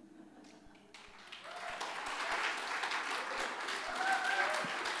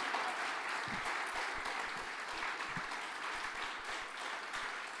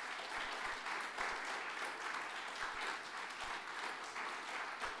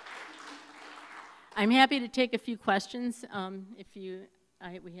 I'm happy to take a few questions.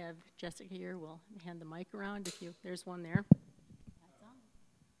 We have Jessica here. We'll hand the mic around. There's one there. Are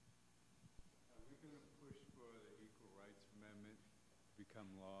we going to push for the Equal Rights Amendment to become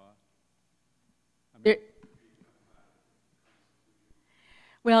law?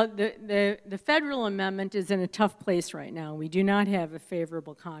 Well, the federal amendment is in a tough place right now. We do not have a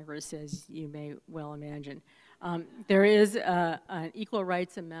favorable Congress, as you may well imagine. There is an equal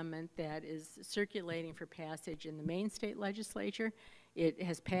rights amendment that is circulating for passage in the Maine state legislature. It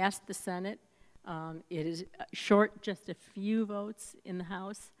has passed the Senate. It is short just a few votes in the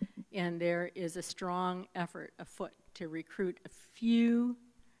House, and there is a strong effort afoot to recruit a few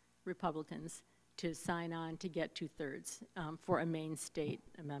Republicans to sign on to get 2/3 for a Maine state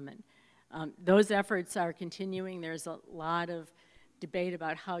amendment. Those efforts are continuing. There's a lot of debate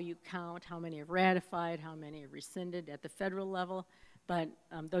about how you count, how many have ratified, how many have rescinded at the federal level, but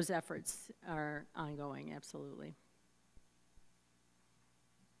those efforts are ongoing, absolutely.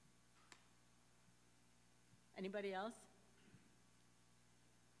 Anybody else?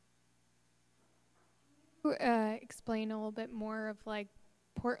 Explain a little bit more of like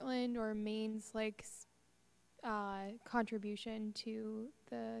Portland or Maine's like contribution to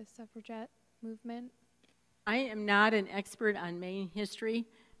the suffragette movement? I am not an expert on Maine history.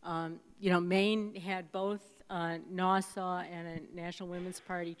 Maine had both Nassau and a National Women's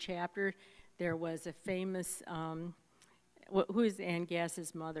Party chapter. There was a famous, who is Ann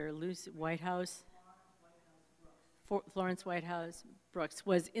Gass's mother? Lucy Whitehouse? Florence Whitehouse Brooks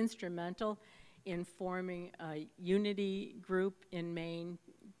was instrumental in forming a unity group in Maine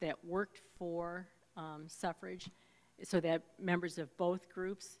that worked for suffrage so that members of both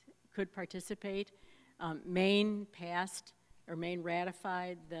groups could participate. Maine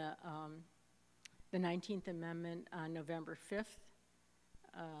ratified the 19th Amendment on November 5th,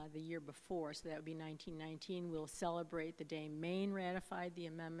 the year before, so that would be 1919. We'll celebrate the day Maine ratified the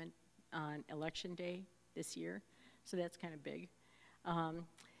amendment on Election Day this year, so that's kind of big.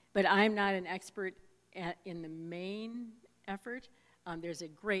 But I'm not an expert in the Maine effort. There's a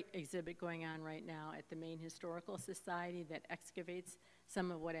great exhibit going on right now at the Maine Historical Society that excavates some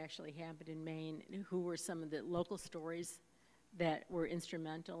of what actually happened in Maine, who were some of the local stories that were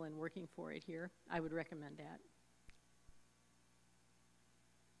instrumental in working for it here. I would recommend that.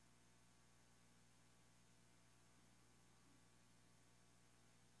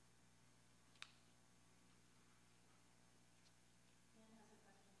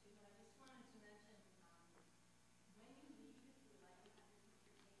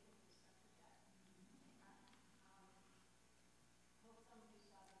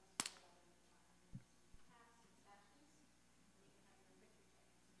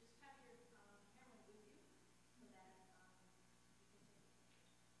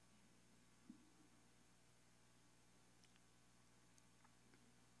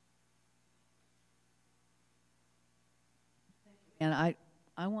 And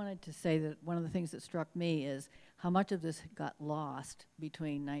I wanted to say that one of the things that struck me is how much of this got lost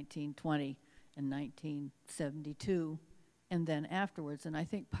between 1920 and 1972 and then afterwards. And I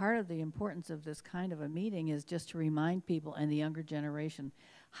think part of the importance of this kind of a meeting is just to remind people and the younger generation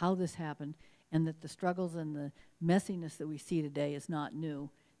how this happened, and that the struggles and the messiness that we see today is not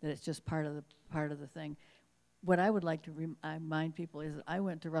new, that it's just part of the thing. What I would like to remind people is that I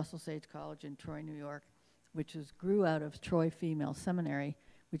went to Russell Sage College in Troy, New York, which grew out of Troy Female Seminary,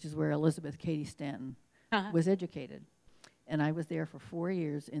 which is where Elizabeth Cady Stanton was educated. And I was there for 4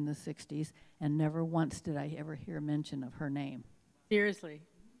 years in the 60s, and never once did I ever hear mention of her name. Seriously,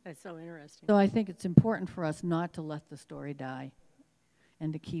 that's so interesting. So I think it's important for us not to let the story die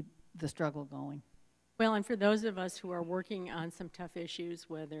and to keep the struggle going. Well, and for those of us who are working on some tough issues,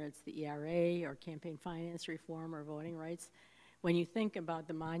 whether it's the ERA or campaign finance reform or voting rights, when you think about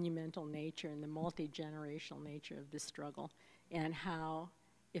the monumental nature and the multi-generational nature of this struggle, and how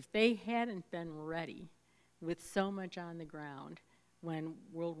if they hadn't been ready with so much on the ground, when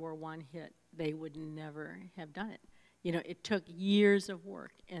World War I hit, they would never have done it. You know, it took years of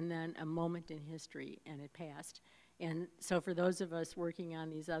work and then a moment in history, and it passed. And so for those of us working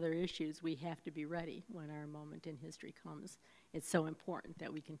on these other issues, we have to be ready when our moment in history comes. It's so important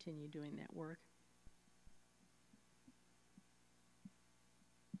that we continue doing that work.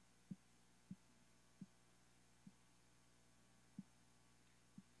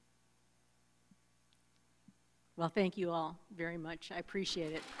 Well, thank you all very much. I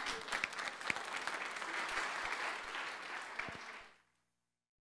appreciate it.